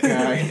inconvenient,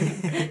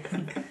 guy.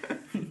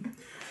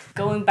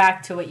 Going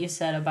back to what you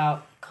said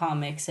about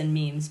comics and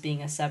memes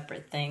being a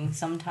separate thing,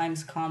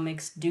 sometimes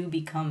comics do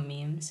become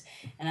memes.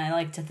 And I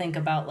like to think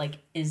about, like,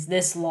 is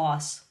this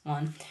Lost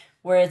one?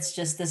 Where it's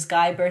just this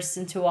guy bursts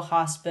into a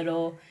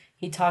hospital,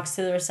 he talks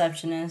to the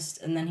receptionist,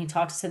 and then he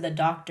talks to the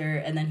doctor,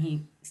 and then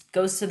he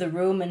goes to the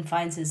room and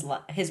finds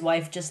his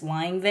wife just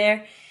lying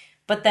there.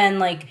 But then,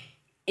 like,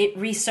 it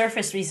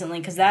resurfaced recently,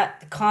 because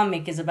that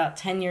comic is about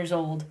 10 years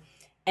old.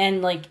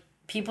 And, like,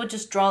 people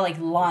just draw like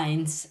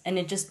lines, and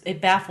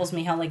it baffles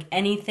me how like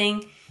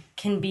anything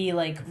can be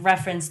like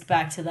referenced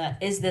back to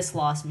that is this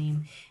Lost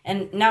meme.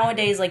 And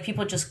nowadays like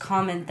people just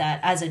comment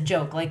that as a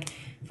joke. Like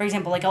for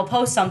example, like I'll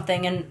post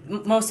something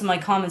and most of my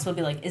comments will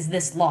be like, is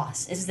this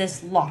Lost? Is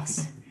this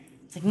Lost?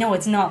 It's like, no,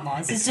 it's not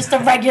Lost. It's just a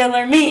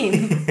regular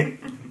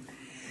meme.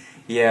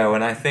 Yeah,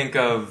 when I think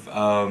of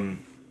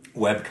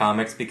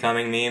webcomics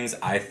becoming memes,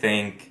 I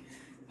think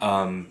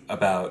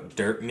about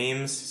derp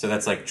memes. So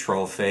that's like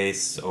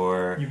Trollface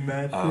or You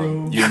mad,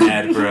 bro? You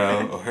mad,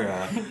 bro?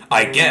 Or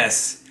I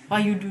guess Why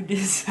you do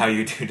this? how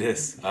you do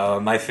this.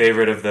 My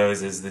favorite of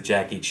those is the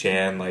Jackie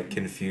Chan like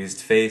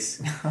confused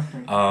face,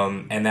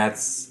 and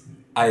that's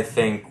I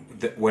think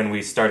that when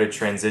we started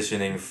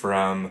transitioning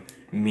from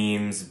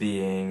memes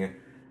being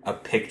a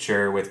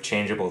picture with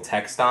changeable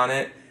text on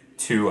it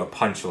to a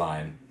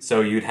punchline.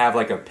 So you'd have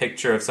like a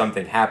picture of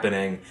something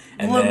happening,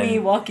 and Look then me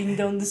walking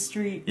down the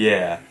street.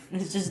 yeah.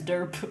 And it's just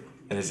derp.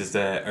 And it's just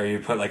or you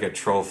put like a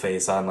troll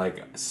face on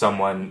like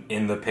someone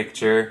in the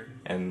picture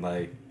and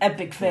like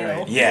Epic fail.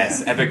 Right.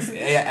 yes, epic.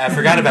 Yeah, I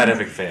forgot about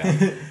epic fail.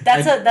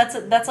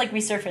 That's like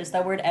resurfaced.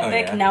 That word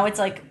epic. yeah. Now it's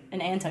like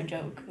an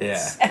anti-joke.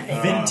 It's Yeah.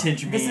 epic.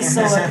 Vintage meme. This is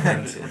so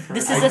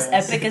This is as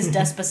epic as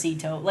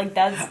Despacito. Like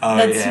that's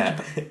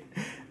Yeah.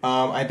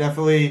 I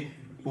definitely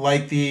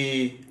like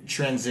the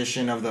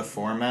transition of the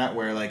format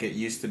where like it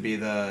used to be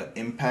the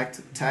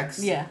impact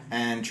text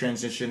and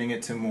transitioning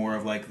it to more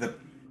of like the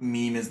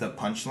meme is the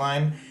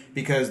punchline,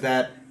 because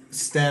that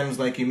stems,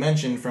 like you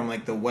mentioned, from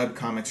like the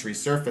webcomics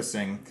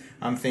resurfacing.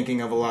 I'm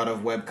thinking of a lot of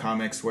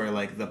webcomics where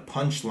like the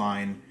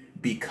punchline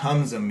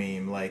becomes a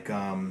meme, like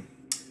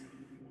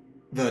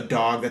the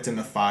dog that's in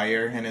the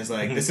fire and is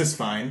like, this is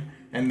fine.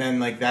 And then,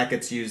 like, that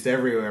gets used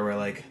everywhere where,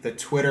 like, the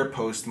Twitter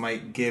post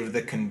might give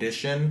the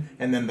condition,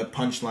 and then the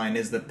punchline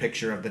is the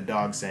picture of the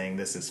dog saying,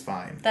 this is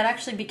fine. That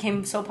actually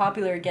became so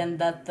popular again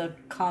that the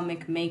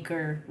comic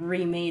maker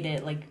remade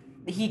it. Like,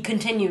 he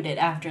continued it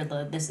after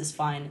the this is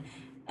fine.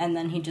 And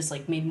then he just,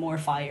 like, made more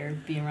fire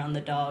be around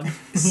the dog.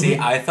 See,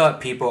 I thought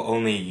people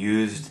only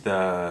used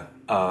the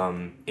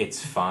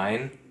it's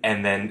fine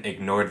and then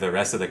ignored the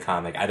rest of the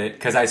comic. I did,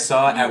 because I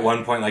saw at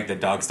one point like the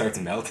dog starts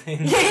melting.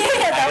 Yeah,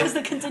 that was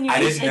the continuation.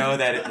 I didn't know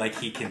that like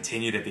he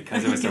continued it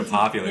because it was so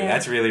popular. Yeah.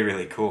 That's really,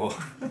 really cool.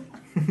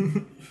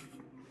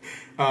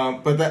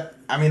 But that,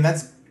 I mean,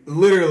 that's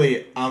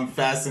literally, I'm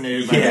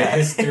fascinated by the Yeah.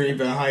 history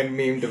behind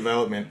meme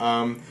development.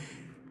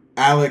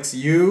 Alex,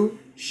 you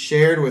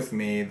shared with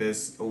me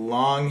this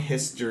long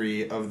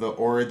history of the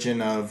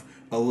origin of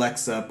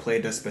Alexa,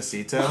 play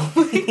Despacito.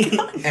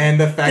 And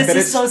the fact that This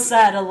is it's so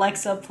sad.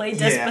 Alexa, play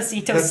Yeah,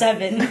 Despacito that's-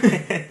 7.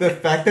 the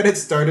fact that it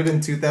started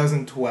in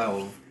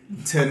 2012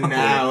 to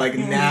now, like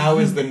now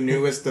is the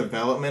newest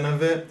development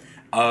of it.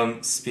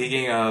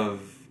 Speaking of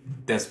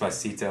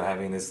Despacito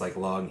having this like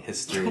long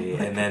history,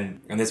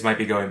 and this might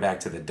be going back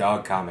to the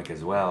dog comic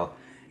as well.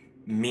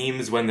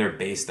 Memes, when they're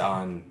based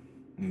on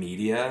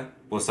media,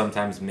 will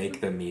sometimes make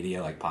the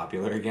media like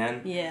popular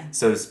again. Yeah.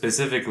 So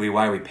specifically,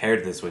 why we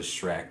paired this with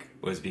Shrek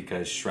was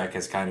because Shrek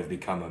has kind of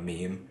become a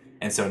meme,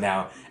 and so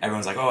now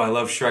everyone's like, "Oh, I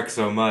love Shrek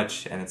so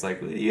much," and it's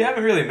like, you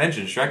haven't really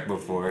mentioned Shrek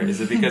before. Is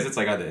it because it's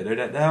like on the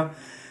internet now?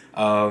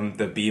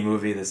 The B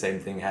movie, the same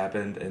thing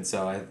happened, and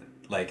so I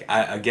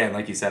again,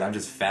 like you said, I'm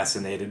just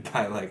fascinated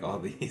by like all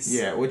these.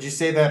 Yeah, would you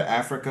say that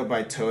Africa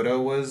by Toto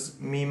was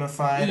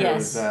memeified? Or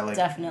was Yes, that, like,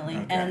 definitely.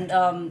 okay.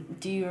 And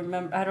do you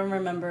remember? I don't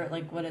remember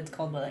like what it's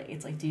called, but like,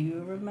 it's like, do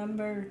you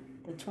remember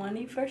the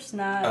 21st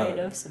night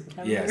of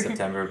September? Yeah,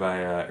 September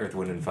by Earth,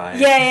 Wind, and Fire.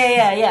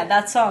 Yeah.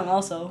 That song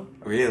also.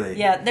 Really?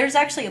 Yeah, there's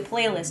actually a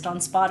playlist on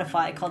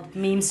Spotify called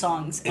Meme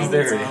Songs. Is and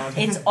there?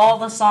 It's all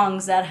the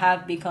songs that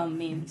have become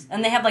memes,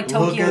 and they have like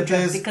Look Tokyo at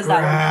Drift this because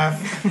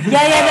graph.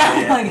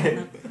 that one.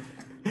 Yeah.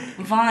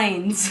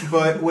 Vines.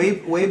 But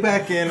way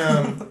back in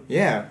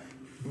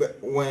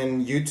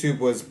when YouTube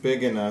was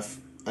big enough,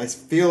 I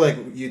feel like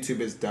YouTube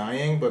is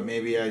dying, but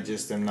maybe I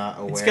just am not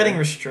aware. It's getting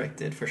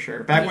restricted for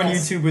sure. Back when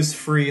Yes. YouTube was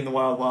free in the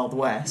Wild Wild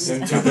West.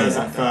 in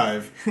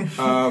 2005.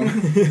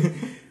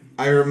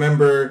 I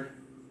remember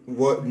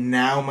what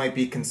now might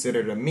be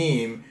considered a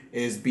meme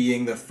is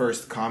being the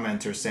first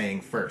commenter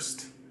saying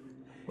first.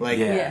 Like,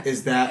 Yeah.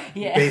 is that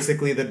Yeah.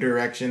 basically the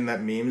direction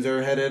that memes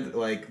are headed?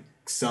 Like,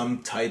 some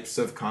types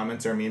of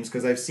comments are memes?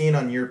 Because I've seen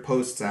on your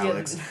posts,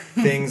 Alex,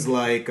 things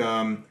like,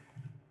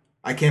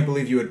 I can't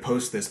believe you would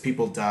post this.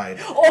 People died.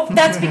 Oh,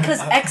 that's because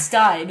X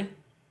died.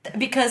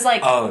 Because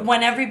like Oh.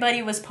 when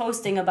everybody was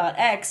posting about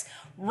X,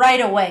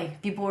 right away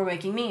people were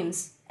making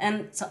memes.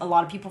 And so a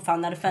lot of people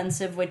found that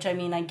offensive, which I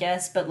mean, I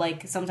guess, but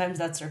like sometimes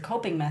that's their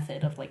coping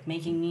method of like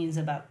making memes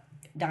about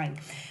dying.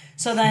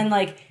 So then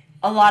like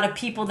a lot of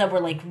people that were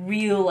like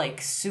real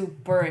like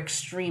super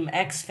extreme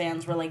X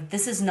fans were like,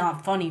 this is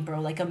not funny,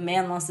 bro. Like a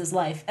man lost his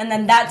life. And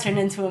then that turned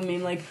into a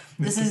meme like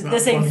this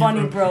ain't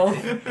funny, bro.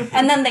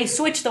 And then they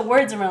switched the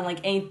words around like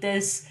ain't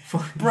this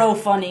bro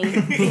funny.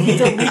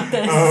 Delete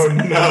this. Oh,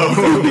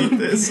 no.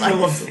 This, I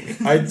love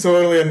it. I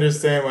totally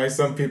understand why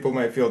some people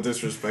might feel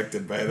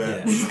disrespected by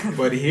that. Yeah.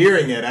 But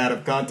hearing it out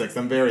of context,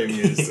 I'm very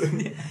amused.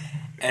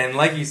 And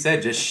like you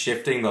said, just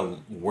shifting the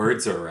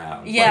words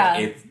around. Yeah.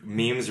 Like, if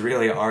memes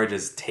really are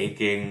just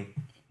taking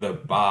the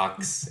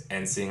box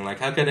and seeing like,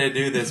 how can I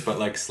do this but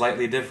like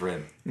slightly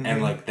different?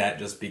 And like that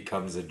just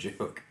becomes a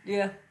joke.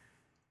 Yeah.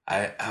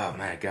 Oh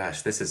my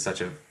gosh, this is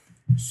such a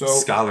So,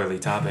 scholarly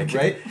topic.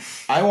 right?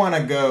 I want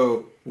to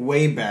go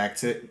way back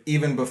to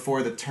even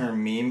before the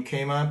term meme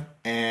came up,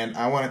 and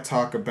I want to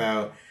talk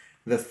about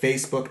the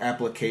Facebook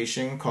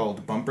application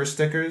called bumper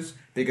stickers,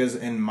 because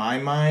in my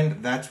mind,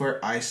 that's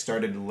where I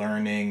started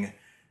learning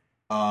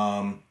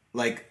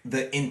like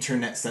the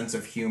internet sense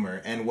of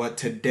humor and what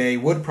today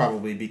would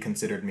probably be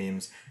considered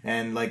memes.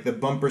 And like the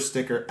bumper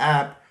sticker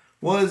app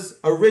was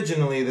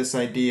originally this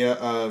idea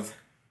of,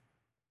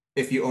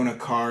 if you own a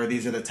car,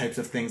 these are the types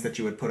of things that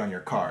you would put on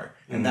your car.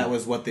 And that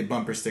was what the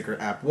bumper sticker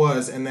app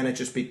was. And then it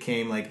just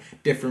became like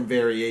different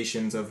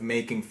variations of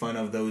making fun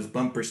of those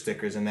bumper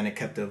stickers. And then it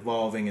kept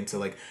evolving into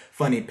like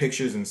funny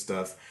pictures and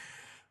stuff.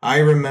 I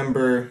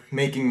remember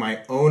making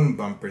my own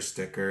bumper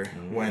sticker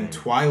when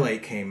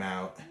Twilight came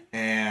out.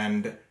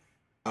 And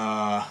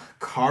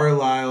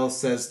Carlisle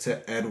says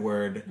to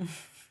Edward,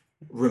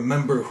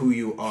 remember who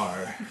you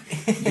are.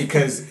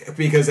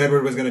 because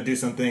Edward was going to do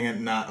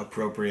something not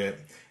appropriate.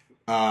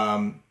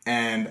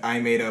 And I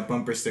made a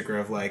bumper sticker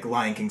of like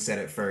Lion King said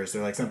it first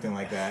or like something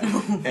like that.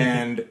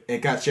 And it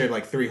got shared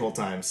like 3 whole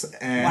times.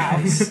 And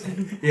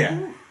Wow.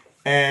 yeah.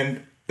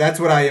 And that's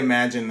what I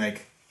imagine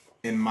like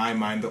in my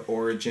mind the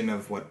origin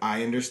of what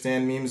I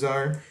understand memes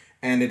are.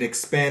 And it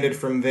expanded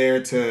from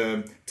there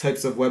to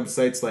types of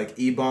websites like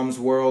eBombs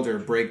World or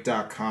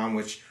Break.com,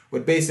 which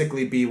would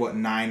basically be what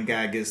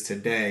 9gag is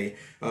today,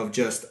 of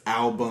just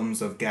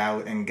albums of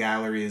and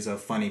galleries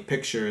of funny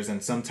pictures,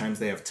 and sometimes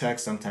they have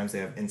text, sometimes they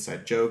have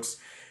inside jokes.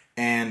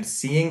 And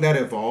seeing that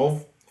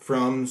evolve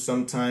from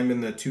sometime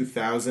in the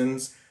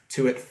 2000s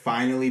to it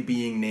finally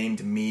being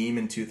named meme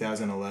in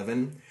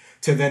 2011,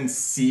 to then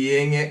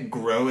seeing it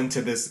grow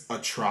into this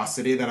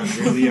atrocity that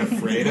I'm really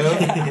afraid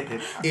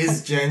of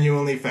is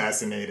genuinely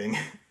fascinating.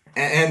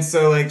 And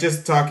so, like,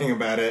 just talking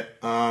about it,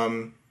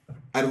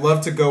 I'd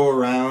love to go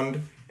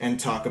around and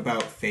talk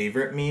about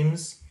favorite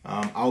memes.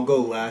 I'll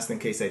go last in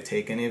case I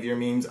take any of your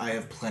memes. I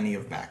have plenty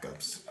of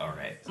backups. All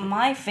right.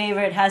 My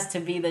favorite has to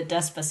be the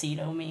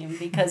Despacito meme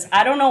because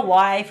I don't know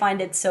why I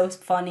find it so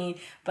funny,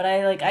 but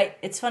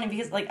it's funny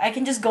because like I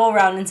can just go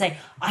around and say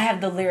I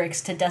have the lyrics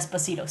to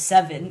Despacito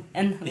 7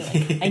 and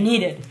like, I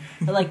need it.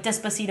 But like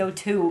Despacito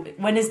 2,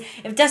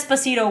 if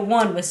Despacito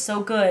 1 was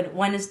so good,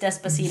 when is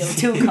Despacito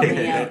 2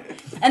 coming out?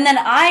 And then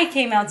I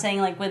came out saying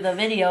like with a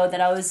video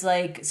that I was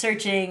like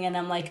searching and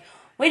I'm like,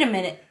 wait a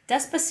minute,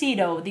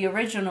 Despacito, the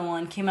original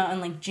one, came out in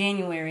like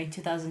January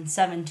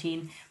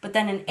 2017. But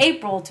then in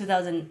April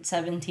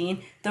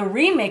 2017, the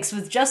remix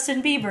with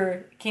Justin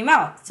Bieber came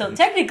out. So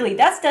technically,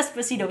 that's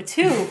Despacito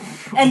 2.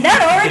 And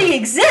that already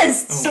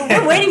exists. So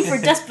we're waiting for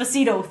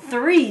Despacito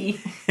 3.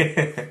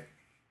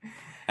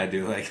 I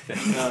do like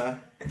that.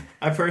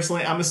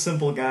 I'm a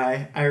simple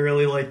guy. I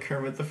really like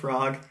Kermit the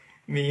Frog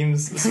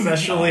memes,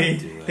 especially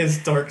his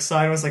dark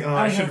side. I was like,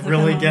 I should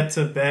really get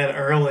to bed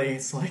early.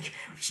 It's like,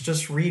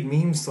 just read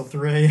memes till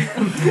 3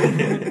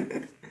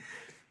 a.m.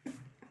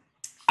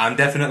 I'm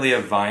definitely a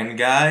Vine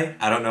guy.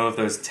 I don't know if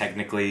those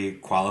technically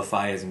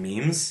qualify as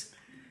memes.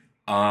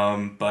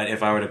 But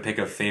if I were to pick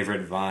a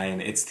favorite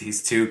Vine, it's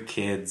these two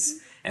kids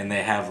and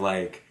they have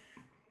like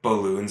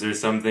balloons or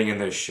something in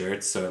their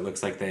shirts so it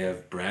looks like they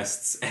have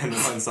breasts, and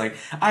one's like,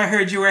 I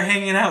heard you were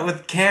hanging out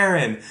with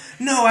Karen.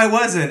 No, I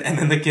wasn't. And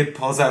then the kid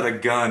pulls out a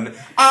gun.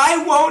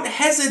 I won't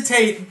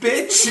hesitate,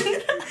 bitch.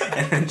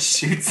 And then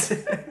shoots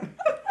him.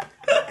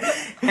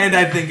 And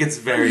I think it's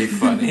very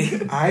funny.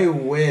 I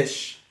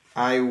wish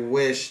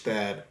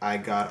that I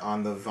got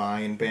on the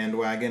Vine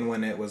bandwagon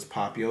when it was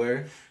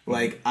popular.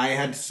 Like, I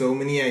had so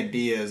many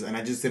ideas, and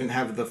I just didn't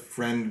have the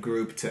friend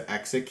group to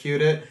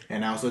execute it,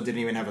 and I also didn't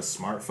even have a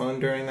smartphone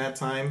during that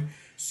time.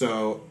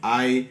 So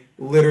I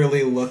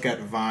literally look at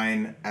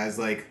Vine as,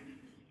 like,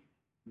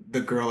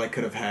 the girl I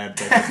could have had,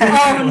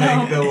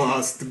 but the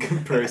lost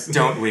person.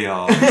 Don't we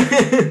all?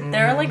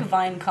 There are like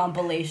Vine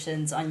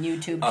compilations on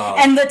YouTube,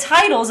 and the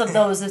titles of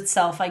those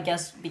itself, I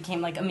guess, became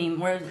like a meme.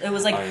 Where it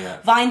was like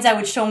Vines I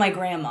would show my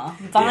grandma,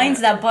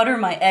 Vines that butter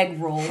my egg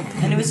roll,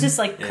 and it was just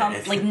like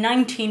like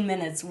 19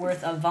 minutes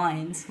worth of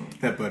Vines.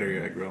 That butter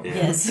your egg roll. Yeah.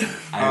 Yes.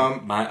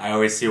 I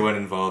always see one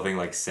involving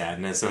like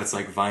sadness, so it's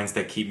like Vines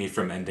that keep me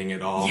from ending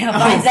it all. Yeah,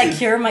 Vines that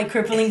cure my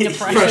crippling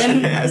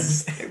depression.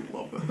 Yes, I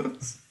love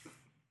those.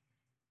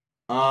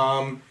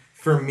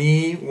 For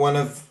me, one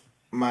of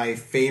my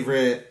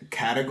favorite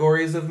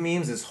categories of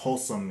memes is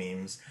wholesome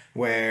memes,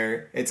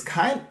 where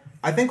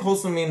I think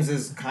wholesome memes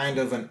is kind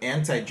of an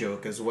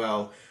anti-joke as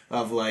well,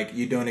 of like,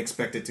 you don't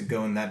expect it to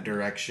go in that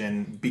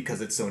direction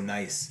because it's so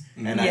nice.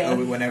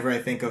 And whenever I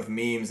think of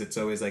memes, it's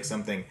always like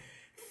something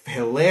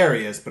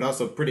hilarious, but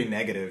also pretty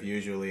negative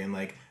usually, and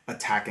like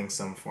attacking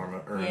some form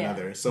or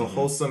another. So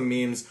wholesome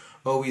memes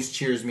always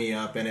cheers me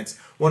up, and it's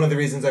one of the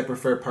reasons I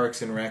prefer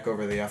Parks and Rec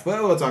over The Office.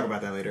 But we'll talk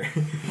about that later.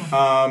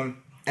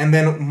 And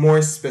then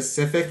more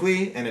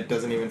specifically, and it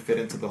doesn't even fit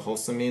into the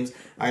wholesome memes,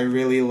 I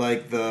really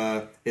like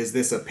the "Is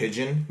this a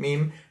pigeon?"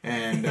 meme,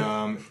 and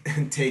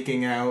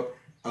taking out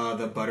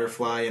the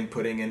butterfly and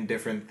putting in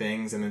different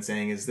things, and then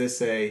saying, "Is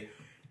this a?"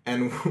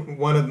 And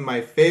one of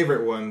my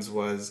favorite ones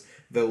was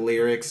the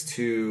lyrics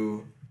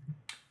to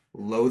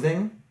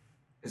 "Loathing."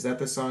 Is that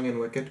the song in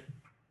Wicked?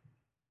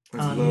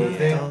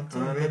 Loathing.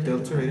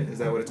 Unadulterated. Is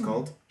that what it's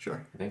called?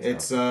 Sure. I think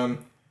so.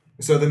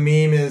 It's so the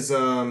meme is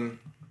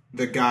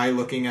the guy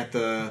looking at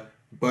the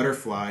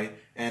butterfly,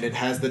 and it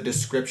has the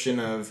description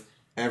of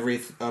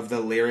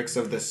the lyrics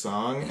of the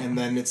song, and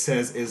then it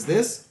says, "Is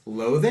this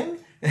loathing?"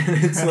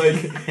 And it's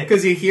like,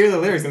 because you hear the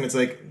lyrics and it's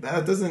like,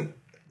 that doesn't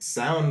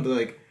sound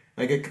like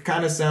it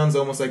kind of sounds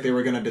almost like they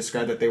were going to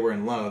describe that they were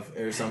in love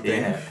or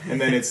something. Yeah.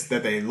 And then it's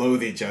that they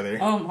loathe each other.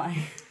 Oh my.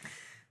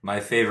 My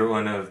favorite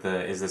one of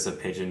the "Is this a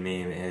pigeon?"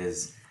 meme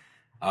is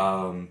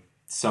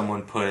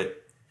someone put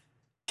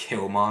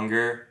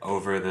Killmonger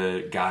over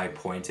the guy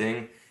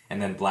pointing,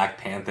 and then Black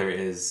Panther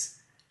is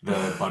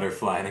the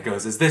butterfly, and it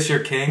goes, "Is this your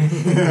king?"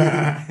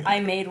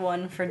 I made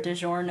one for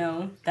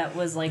DiGiorno that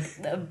was like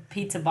a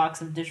pizza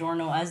box of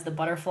DiGiorno as the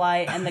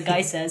butterfly, and the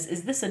guy says,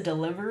 "Is this a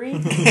delivery?"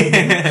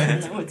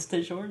 No, it's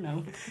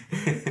DiGiorno.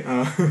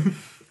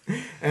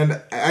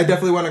 And I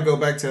definitely want to go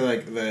back to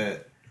like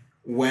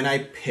when I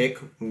pick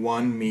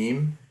one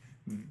meme,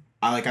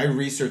 I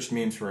researched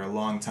memes for a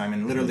long time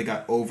and literally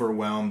got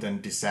overwhelmed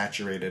and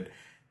desaturated.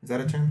 Is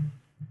that a term?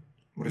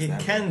 What is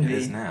that? It can be. It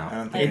is now. I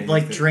don't think It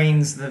like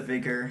drains the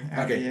vigor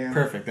out of you. Okay,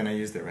 perfect. Then I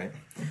used it right.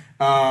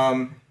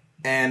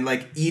 And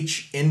like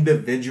each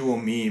individual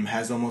meme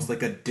has almost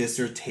like a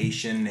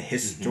dissertation,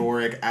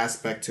 historic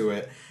aspect to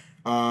it.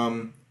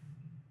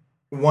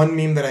 One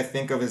meme that I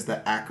think of is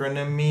the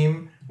acronym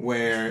meme,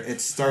 where it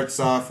starts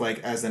off like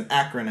as an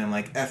acronym,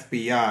 like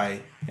FBI,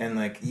 and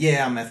like,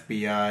 yeah, I'm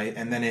FBI,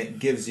 and then it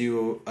gives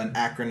you an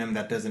acronym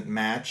that doesn't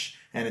match,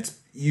 and it's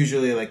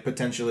usually like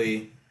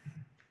potentially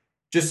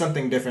just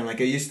something different. Like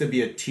it used to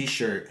be a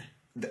t-shirt.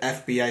 The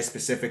FBI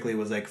specifically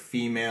was like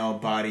female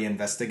body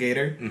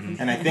investigator.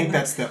 And I think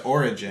that's the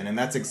origin, and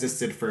that's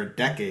existed for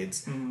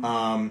decades.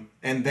 And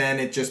then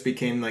it just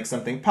became like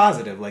something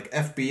positive, like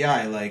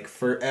FBI, like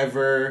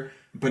forever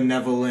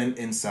benevolent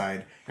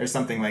inside or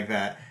something like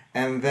that.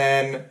 And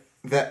then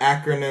the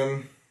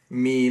acronym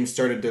meme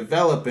started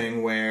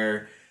developing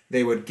where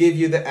they would give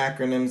you the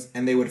acronyms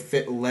and they would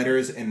fit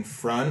letters in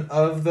front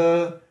of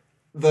the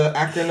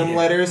acronym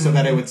letters so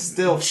that it would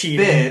still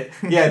fit.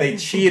 Yeah, they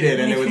cheated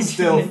and it would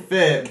still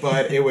fit,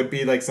 but it would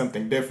be like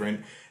something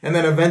different. And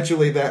then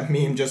eventually that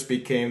meme just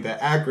became the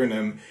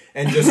acronym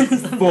and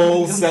just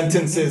full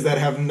sentences that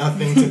have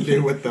nothing to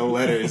do with the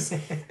letters.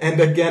 And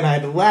again,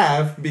 I'd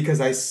laugh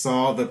because I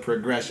saw the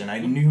progression. I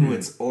knew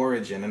its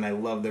origin and I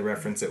love the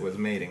reference it was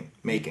making.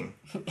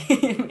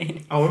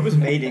 Oh, it was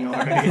mating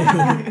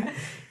already.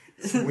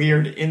 It's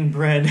weird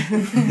inbred.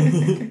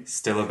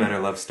 Still a better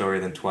love story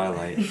than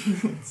Twilight.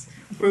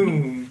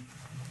 Boom.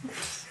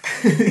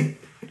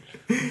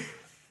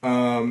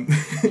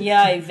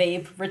 Yeah, I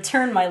vape.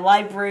 Return my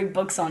library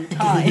books on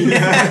time.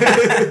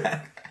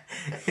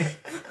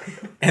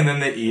 And then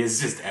the E is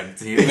just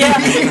empty. Yeah.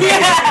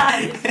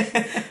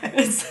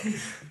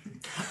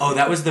 Oh,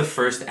 that was the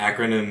first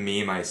acronym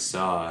meme I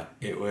saw.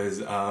 It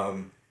was,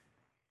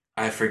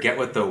 I forget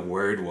what the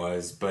word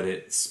was, but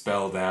it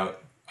spelled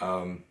out,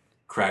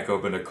 crack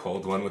open a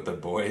cold one with the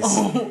boys,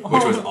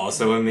 which was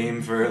also a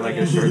meme for like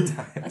a short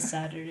time. A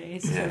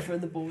Saturdays for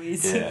the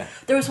boys. Yeah.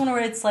 There was one where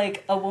it's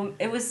like a woman.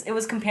 It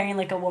was comparing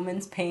like a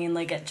woman's pain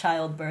like at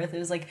childbirth. It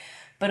was like,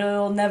 but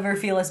it'll never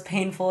feel as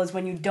painful as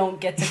when you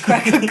don't get to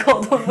crack a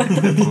cold one with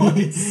the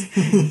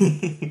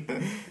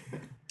boys.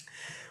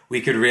 We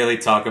could really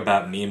talk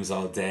about memes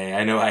all day.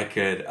 I know I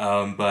could,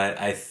 but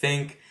I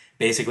think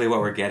basically what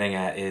we're getting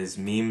at is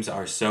memes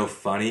are so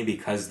funny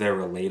because they're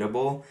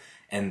relatable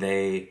and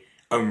they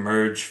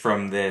emerge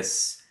from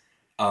this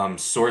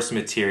source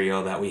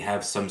material that we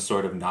have some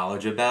sort of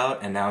knowledge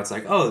about, and now it's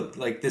like, oh,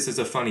 like this is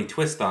a funny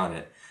twist on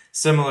it.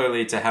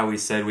 Similarly to how we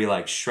said we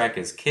like Shrek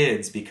as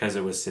kids because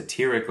it was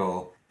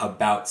satirical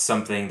about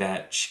something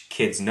that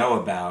kids know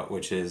about,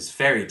 which is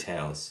fairy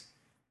tales.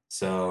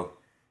 So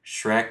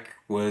Shrek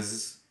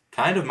was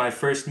kind of my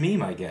first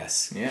meme, I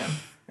guess. Yeah.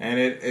 And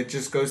it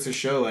just goes to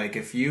show, like,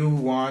 if you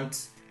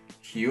want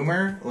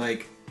humor,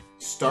 like,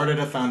 start at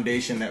a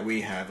foundation that we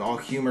have. All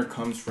humor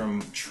comes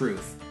from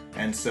truth.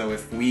 And so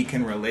if we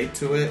can relate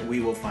to it,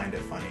 we will find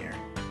it funnier.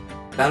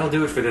 That'll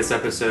do it for this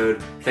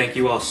episode. Thank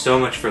you all so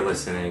much for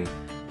listening.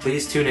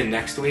 Please tune in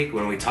next week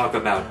when we talk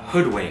about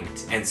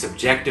hoodwinked and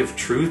subjective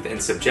truth and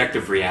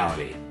subjective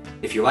reality.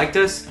 If you liked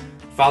us,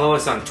 follow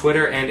us on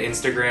Twitter and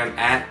Instagram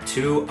at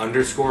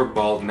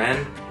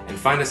 2_baldmen and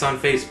find us on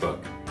Facebook.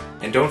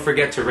 And don't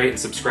forget to rate and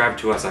subscribe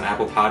to us on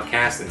Apple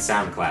Podcasts and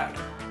SoundCloud.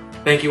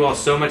 Thank you all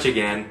so much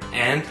again,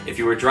 and if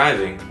you were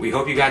driving, we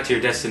hope you got to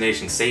your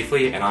destination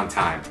safely and on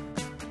time.